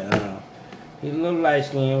 but he's a little light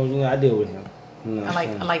skinned. You know, I deal with him. You know, I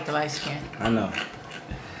like the light skin. I know.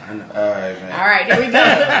 All right, man. All right, there we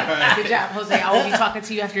go. Good job, Jose. I will be talking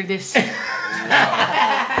to you after this. Y'all are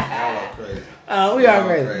crazy. We are Oh,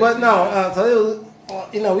 crazy. crazy. But no, so it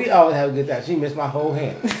was, we always have a good time. She missed my whole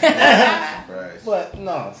hand. Right. But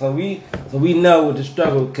no, so we know what the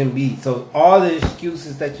struggle can be. So all the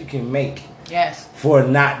excuses that you can make Yes. for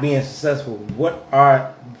not being successful, what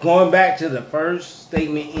are, going back to the first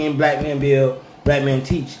statement in Black Men Build, Black Men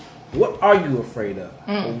Teach, what are you afraid of?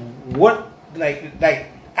 What, like,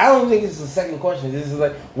 I don't think it's the second question. This is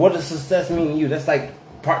like, what does success mean to you? That's like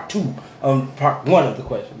part 2 of part 1 of the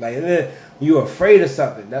question. Like, you're afraid of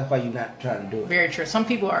something. That's why you're not trying to do it. Very true. Some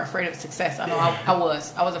people are afraid of success. I know I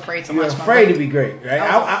was. I was afraid to You're launch my afraid book. to be great, right?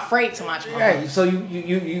 I was afraid to launch my Right. book. So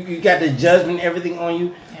you got the judgment, everything on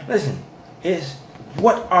you. Yeah. Listen, it's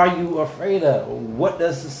what are you afraid of? What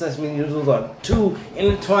does success mean? Those are 2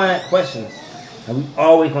 intertwined questions, and we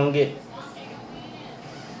always gonna get.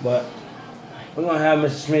 But we're gonna have Mr.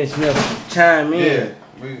 Smith chime in.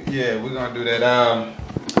 We're gonna do that.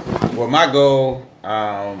 Well, my goal,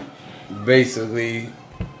 basically,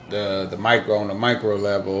 the micro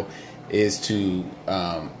level, is to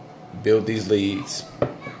build these leads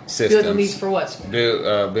systems. Build the leads for what?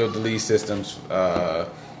 Build the lead systems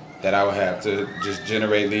that I would have to just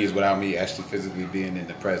generate leads without me actually physically being in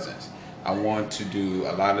the presence. I want to do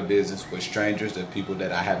a lot of business with strangers, the people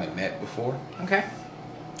that I haven't met before. Okay.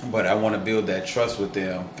 But I want to build that trust with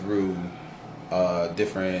them through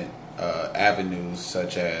different avenues,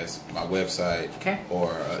 such as my website, Okay.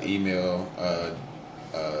 or email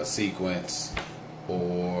sequence,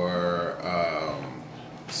 or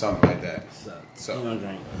something like that. So. You don't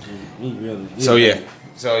drink. You really. So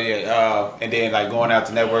yeah, and then like going out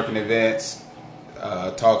to networking events,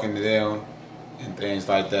 talking to them, and things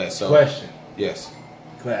like that. So Question. Yes.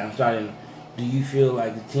 I'm starting. Do you feel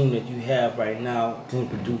like the team that you have right now can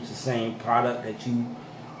produce the same product that you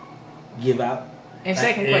give out? And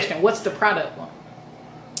second question, what's the product one?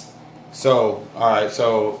 So all right.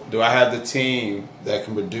 So do I have the team that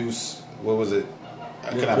can produce? What was it?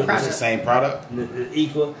 Can I produce the same product? The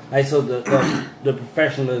equal, like so the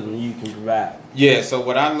professionalism you can provide. Yeah. So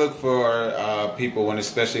what I look for people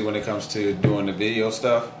especially when it comes to doing the video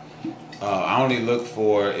stuff. I only look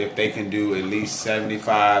for if they can do at least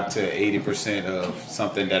 75 to 80% of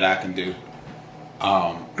something that I can do.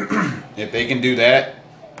 If they can do that,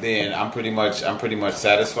 then I'm pretty much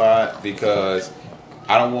satisfied, because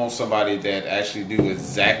I don't want somebody that actually do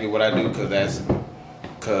exactly what I do,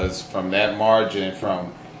 because from that margin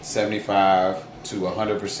from 75 to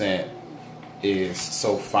 100% is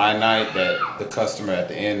so finite that the customer at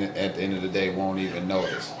the end of the day won't even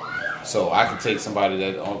notice. So I can take somebody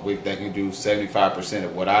that can do 75%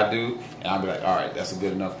 of what I do, and I'll be like, all right, that's a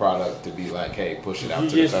good enough product to be like, hey, push it out to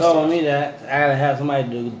the You customer. just told me that I gotta have somebody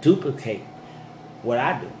to duplicate what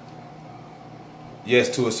I do. Yes,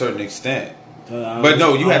 to a certain extent. So, But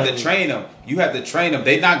no, you have to train them. You have to train them.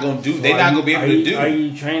 They're not gonna do. They're not gonna be able to do. Are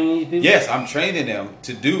you training these people? Yes, I'm training them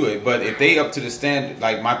to do it. But if they up to the standard,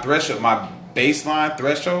 like my threshold, my baseline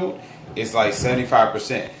threshold is like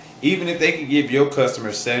 75%. Even if they can give your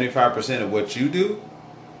customers 75% of what you do,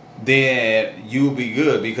 then you will be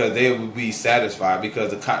good, because they will be satisfied,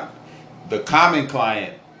 because the common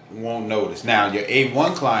client won't notice. Now your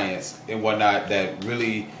A1 clients and whatnot that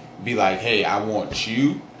really be like, hey, I want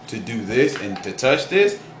you to do this and to touch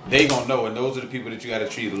this, they gonna know, and those are the people that you got to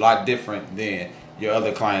treat a lot different than your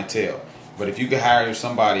other clientele. But if you can hire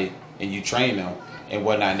somebody and you train them and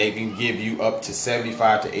whatnot, they can give you up to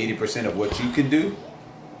 75 to 80% of what you can do,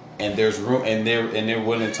 and there's room, and they're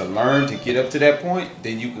willing to learn to get up to that point,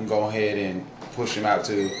 then you can go ahead and push them out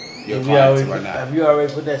to your clients right now. Have you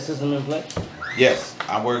already put that system in place? Yes,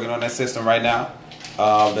 I'm working on that system right now.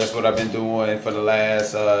 That's what I've been doing for the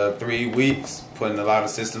last 3 weeks, putting a lot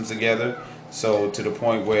of systems together. So to the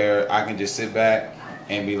point where I can just sit back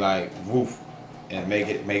and be like, woof, and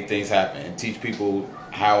make things happen, and teach people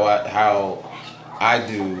how I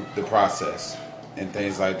do the process and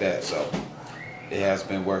things like that. So it has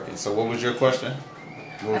been working. So what was your question?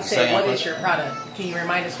 I said, what is your product? Can you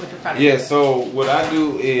remind us what your product Yeah, is? so what I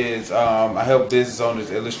do is I help business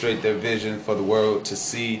owners illustrate their vision for the world to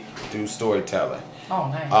see through storytelling. Oh,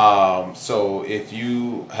 nice. So if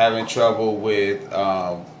you having trouble with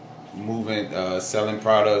selling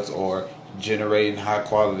products or generating high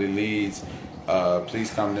quality leads,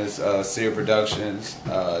 please come to Sear Productions.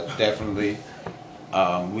 Definitely,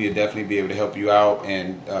 we'll definitely be able to help you out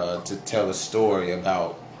and to tell a story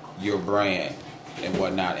about your brand and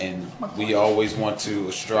whatnot. And we always want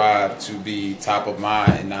to strive to be top of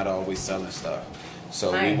mind and not always selling stuff.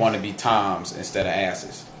 So we want to be Toms instead of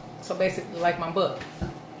asses. So basically, like my book.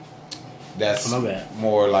 That's My bad.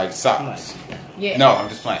 more like socks. Yeah. No, I'm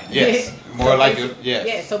just playing. Yes, more So like basi- yes.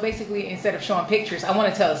 Yeah. So basically, instead of showing pictures, I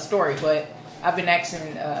want to tell a story. But I've been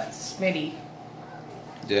asking Smitty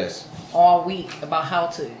Yes. all week about how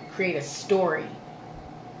to create a story,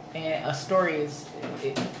 and a story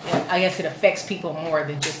I guess it affects people more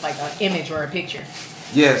than just like an image or a picture.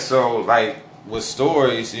 Yeah, so like with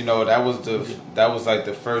stories, that was like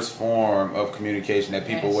the first form of communication that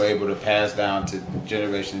people Yes. were able to pass down to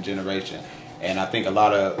generation to generation. And I think a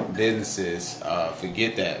lot of businesses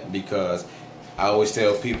forget that, because I always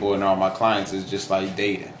tell people and all my clients, it's just like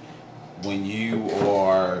dating. When you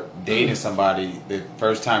are dating somebody, the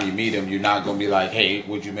first time you meet them, you're not going to be like, hey,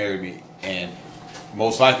 would you marry me? And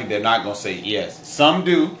most likely they're not going to say yes. Some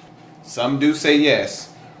do say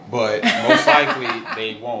yes, but most likely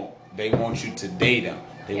they won't. They want you to date them.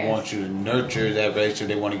 They Yes. want you to nurture that relationship.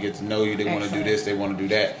 They want to get to know you. They want to do Excellent. this. They want to do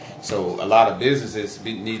that. So a lot of businesses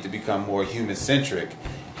need to become more human-centric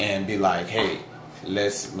and be like, hey,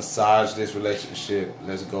 Let's massage this relationship.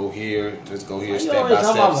 Let's go here. Let's go here You step always by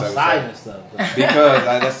talking step. about massaging stuff. Though.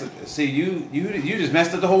 Because like, you just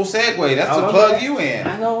messed up the whole segue. That's to plug you in.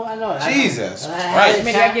 I know. Jesus Christ. I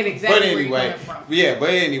mean, I get exactly But where you're anyway,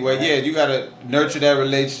 coming from. you gotta nurture that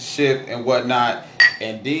relationship and whatnot,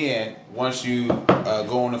 and then once you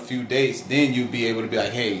go on a few dates, then you be able to be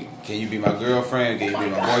like, hey, can you be my girlfriend? Can you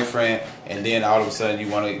be my boyfriend? And then all of a sudden you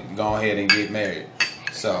want to go ahead and get married.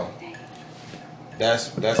 So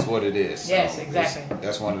that's what it is. So Yes, exactly.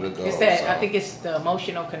 That's one of the goals. It's that. So. I think it's the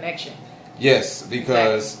emotional connection Yes,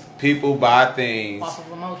 because people buy things off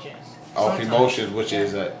of emotions. off Sometimes. emotions, which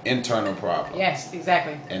is an internal problem. Yes,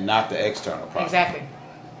 exactly. And not the external problem. Exactly.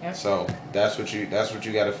 Yep. So that's what you got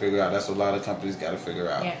to figure out. That's what a lot of companies got to figure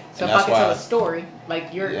out. Yeah. So And if I that's can why, tell a story,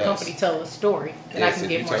 like your Yes. company tell a story, then Yes, I can if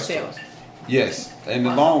get you more tell sales. yes, in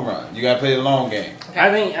the long run, you got to play the long game. Okay.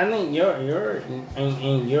 I think your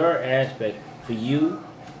in your aspect for you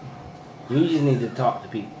just need to talk to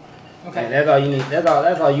people. Okay. And that's all you need.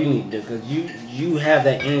 That's all you need to do because you have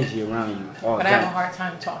that energy around you all the But I have a time. hard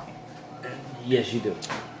time talking. Yes, you do.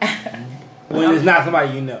 When it's not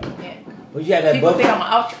somebody you know. Yeah. But you have that People bubble. think I'm an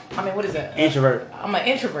outro. I mean, what is it? Introvert. I'm an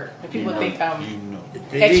introvert. The people think I'm You know.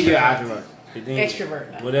 They think you're Extrovert. introvert. They think-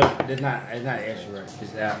 extrovert. Whatever. It's not extrovert.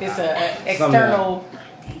 It's out. It's a Something external.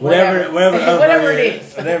 Whatever Whatever it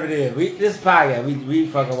is. Whatever it is. This podcast, we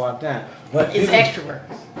fuck up all the time. But It's people- extrovert.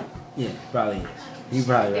 Yeah, probably is. You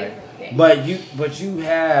probably right. Yeah. But you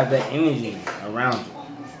have that energy around you.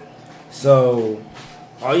 So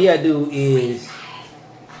all you gotta do is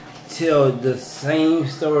tell the same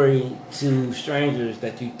story to strangers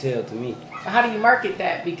that you tell to me. How do you market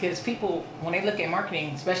that? Because people, when they look at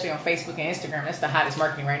marketing, especially on Facebook and Instagram, that's the hottest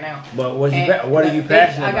marketing right now. But what And are you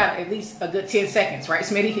passionate I about? got at least a good 10 seconds, right,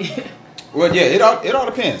 Smitty? Well, yeah, it all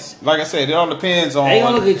depends. Like I said, it all depends on. They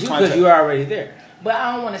gonna look at you because you're already there. But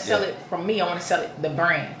I don't want to sell it from me. I want to sell it the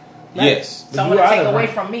brand. Yes. So I But want you to are take the away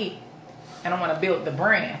brand. from me, and I want to build the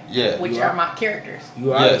brand. Yeah, which you are are. my characters.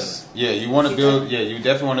 You are. Yes, yeah, you want to build. Yeah, you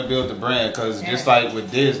definitely want to build the brand because just Yeah. like with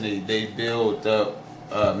Disney, they built up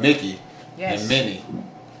Mickey Yes. and Minnie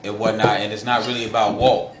and whatnot, and it's not really about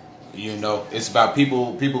Walt. You know, it's about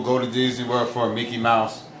people. People go to Disney World for Mickey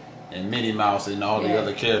Mouse and Minnie Mouse and all the Yeah.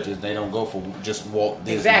 other characters. They don't go for just Walt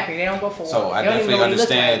Disney. Exactly. They don't go for So one. I They don't even definitely know what he looks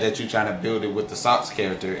understand like. that you're trying to build it with the Socks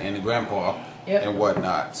character and the grandpa Yep. and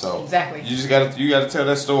whatnot. So Exactly. you just gotta tell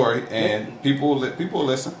that story, and people will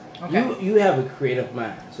listen. Okay. You have a creative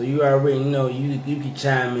mind, so you already know you can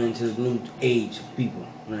chime into the new age of people,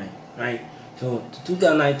 right. So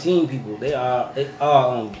 2019 people, they are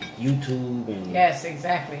on YouTube and Yes,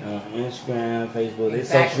 exactly. Instagram, Facebook. They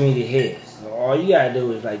Exactly. social media heads. So all you gotta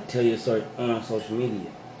do is like tell your story on social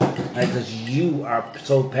media, like because you are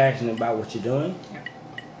so passionate about what you're doing.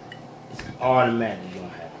 It's automatically gonna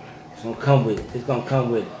happen. It's gonna come with it. It's gonna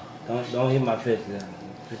come with it. Don't hit my fist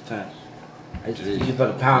this time. You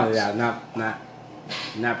better pound it out,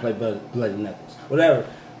 not play bloody knuckles. Whatever.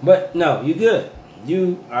 But no, you good.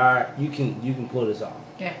 You can pull this off.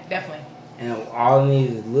 Yeah, definitely. And all it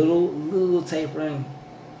needs is little tapering,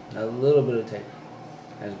 a little bit of tapering.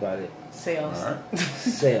 That's about it. Sales. All right.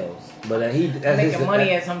 Sales. But that's I'm making his-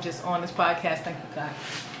 money as I'm just on this podcast. Thank you, God.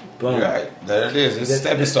 boom. Right there it is. It's a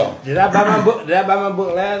stepping stone. Did I buy my book? Did I buy my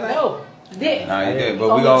book last night? No, you did. Nah, you did, but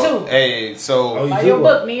Oh, we me gonna. too. Hey, so Oh, you Buy do your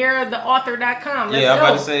what? book, neartheauthor.com. Let's yeah, I'm go.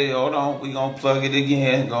 about to say, hold on, we gonna plug it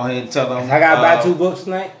again. Go ahead and tell them. I gotta buy 2 books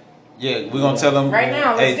tonight. Yeah, we gonna tell them Right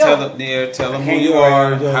now, Hey, let's go. tell them, tell them who can't you do it right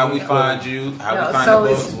are, now. how we Yeah. find you, how we find So the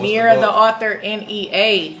books. it's what's near the book. author,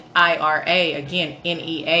 NEAIRA. Again,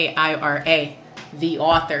 NEAIRA.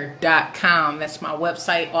 Theauthor.com. That's my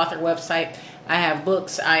website, author website. I have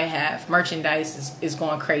books. I have merchandise. Is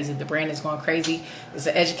going crazy. The brand is going crazy. It's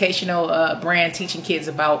an educational brand teaching kids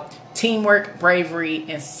about teamwork, bravery,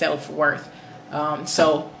 and self-worth.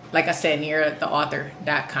 So, like I said,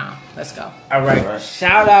 neartheauthor.com. Let's go. All right. All right.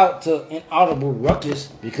 Shout out to Inaudible Ruckus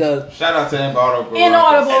because Shout out to Inaudible.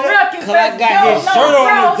 Inaudible Ruckus. cause I Let's got go. his shirt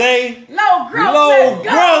on today. Low growth. Low Let's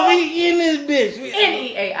bro, go. we in this bitch.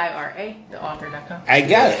 NEAIRA. Theauthor.com. I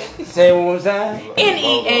got it. Say it one more time.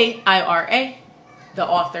 NEAIRA.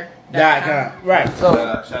 Theauthor.com. .com. Right. So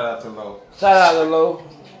Shout out to Lo. shout out to Lo.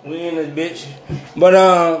 We in this bitch. But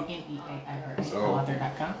NEAIRA.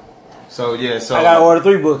 Theauthor.com. So yeah, so I gotta order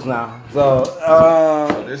 3 books now. So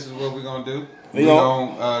so this is what we're gonna do. We We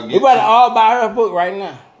gon- gonna we better all buy her a book right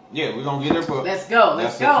now. Yeah, we're gonna get her book. Let's go. That's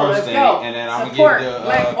Let's the go. first Let's thing. go. And then I'm Support gonna get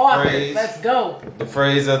black the authors. phrase. Let's go. The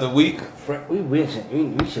phrase of the week. We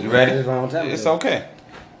should You ready? this a long time It's ago. okay.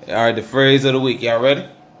 All right, the phrase of the week. Y'all ready?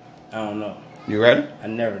 I don't know. You ready? I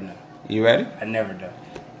never know. You ready? I never know.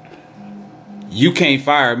 You can't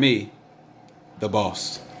fire me, the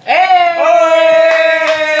boss.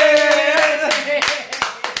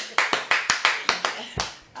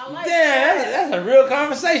 I like Damn, that. that's a real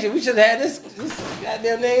conversation. We should have had this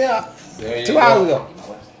goddamn thing up There you 2 go. hours ago.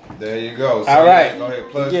 There you go. So All right. Go ahead,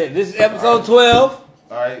 plug. Yeah, this is episode 12.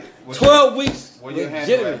 All right. What's 12 weeks. What your with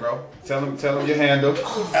handle Jimmy. at, bro? Tell them your handle.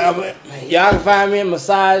 Y'all can find me at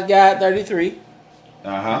Massage Guy 33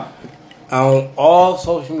 Uh-huh. on all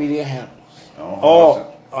social media handles.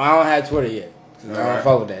 All. I don't have Twitter yet. 'Cause I don't Alright.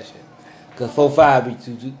 fuck with that shit. Because 4-5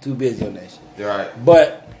 be too busy on that shit. All right.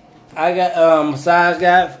 But I got Massage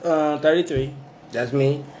Guy 33. That's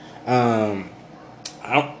me.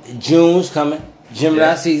 June's coming. Gemini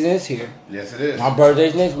Yeah. season is here. Yes, it is. My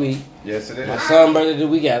birthday's next week. Yes, it My is. son's birthday the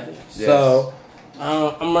week after. Yes. So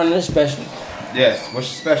I'm running a special. Yes.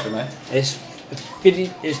 What's your special, man? It's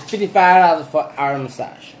 $55 for our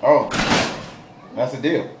massage. Oh, that's a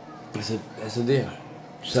deal. That's a deal.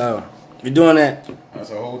 So we're doing that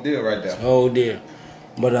That's a whole deal right there. whole deal.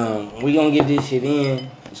 But we gonna get this shit in.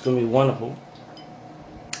 It's gonna be wonderful.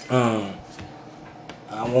 I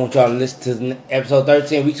want y'all to listen to episode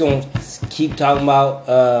 13. We gonna keep talking about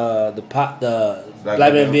the Black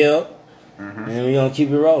Man Bill, and we gonna keep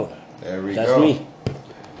it rolling. There we That's go. me.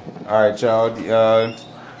 All right, y'all.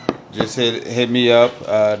 Just hit me up.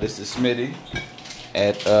 This is Smitty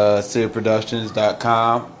at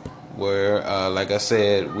SeerProductions.com, where, like I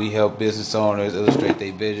said, we help business owners illustrate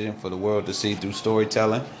their vision for the world to see through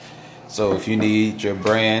storytelling. So if you need your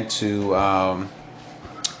brand to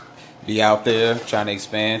be out there trying to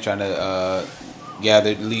expand, trying to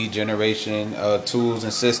gather lead generation tools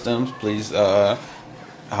and systems, please holler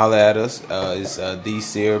at us. It's The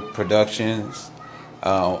Seer Productions.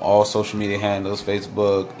 All social media handles: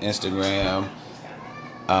 Facebook, Instagram,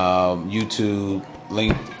 YouTube,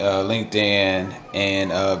 LinkedIn,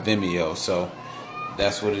 and Vimeo. So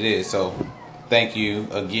that's what it is. So thank you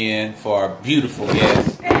again for our beautiful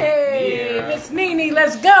guest. Hey, Yeah. Miss Nene,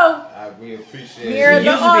 let's go. We appreciate Here it.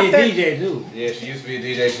 the author. DJ too. Yeah, she used to be a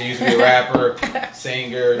DJ. She used to be a rapper,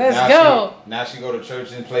 singer. Let's now go. Now she go to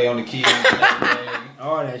church and play on the keys and everything.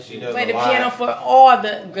 All that She shit. does Play a the lot. piano for all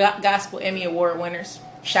the Gospel Emmy Award winners.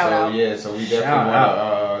 Shout out. Yeah, so we definitely Shout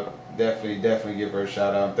want to definitely give her a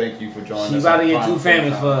shout out. Thank you for joining She's us. about to on get Palm too Tree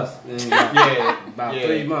famous for Chronicles. us. Yeah, About yeah.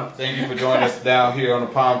 3 months. Thank you for joining us down here on the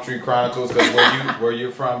Palm Tree Chronicles. Because where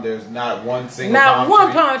you're from, there's not one single Not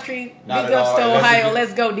one tree, palm tree. Not Big at ups all, to unless Ohio. it's-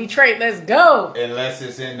 Let's go. Detroit. Let's go. unless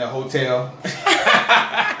it's in the hotel.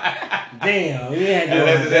 Damn, we had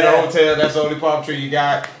Unless it's in a hotel, that's the only palm tree you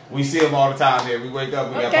got. We see them all the time here. We wake up,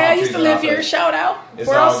 we got Okay, palm I trees used to in our live here. place. Shout out. It's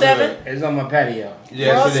all 407. good. It's on my patio. Yes,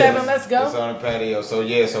 it 407, is. let's go. It's on the patio. So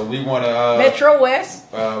yeah, so we want to Metro West.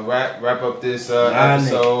 wrap up this Nah,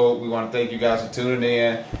 episode. We want to thank you guys for tuning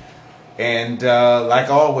in. And like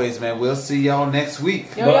always, man, we'll see y'all next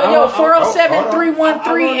week. Yo, But yo, I yo. want- 407 I want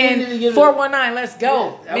 313 Nene to and give it- 419. Let's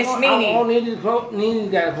go. Miss I Nene. need to close.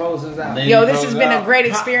 Nene got to close us out. Nene. Yo, this Close has it been a out. great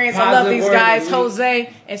experience. I love Positive these word guys. of the week. Jose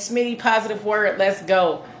and Smitty, positive word. Let's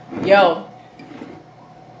go. Yo.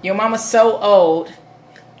 Your mama's so old.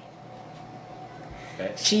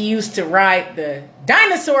 Okay. She used to ride the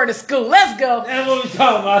dinosaur to school. Let's go. That's what we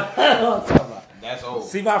talking about. That's what I'm talking about. That's old.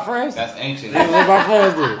 See my friends? That's ancient. This is what my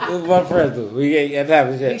friends do. This is what my friends do. We get that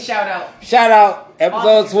type of Big shit. shout out. Shout out,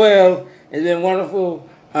 episode Awesome. 12. It's been wonderful.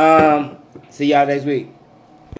 See y'all next week.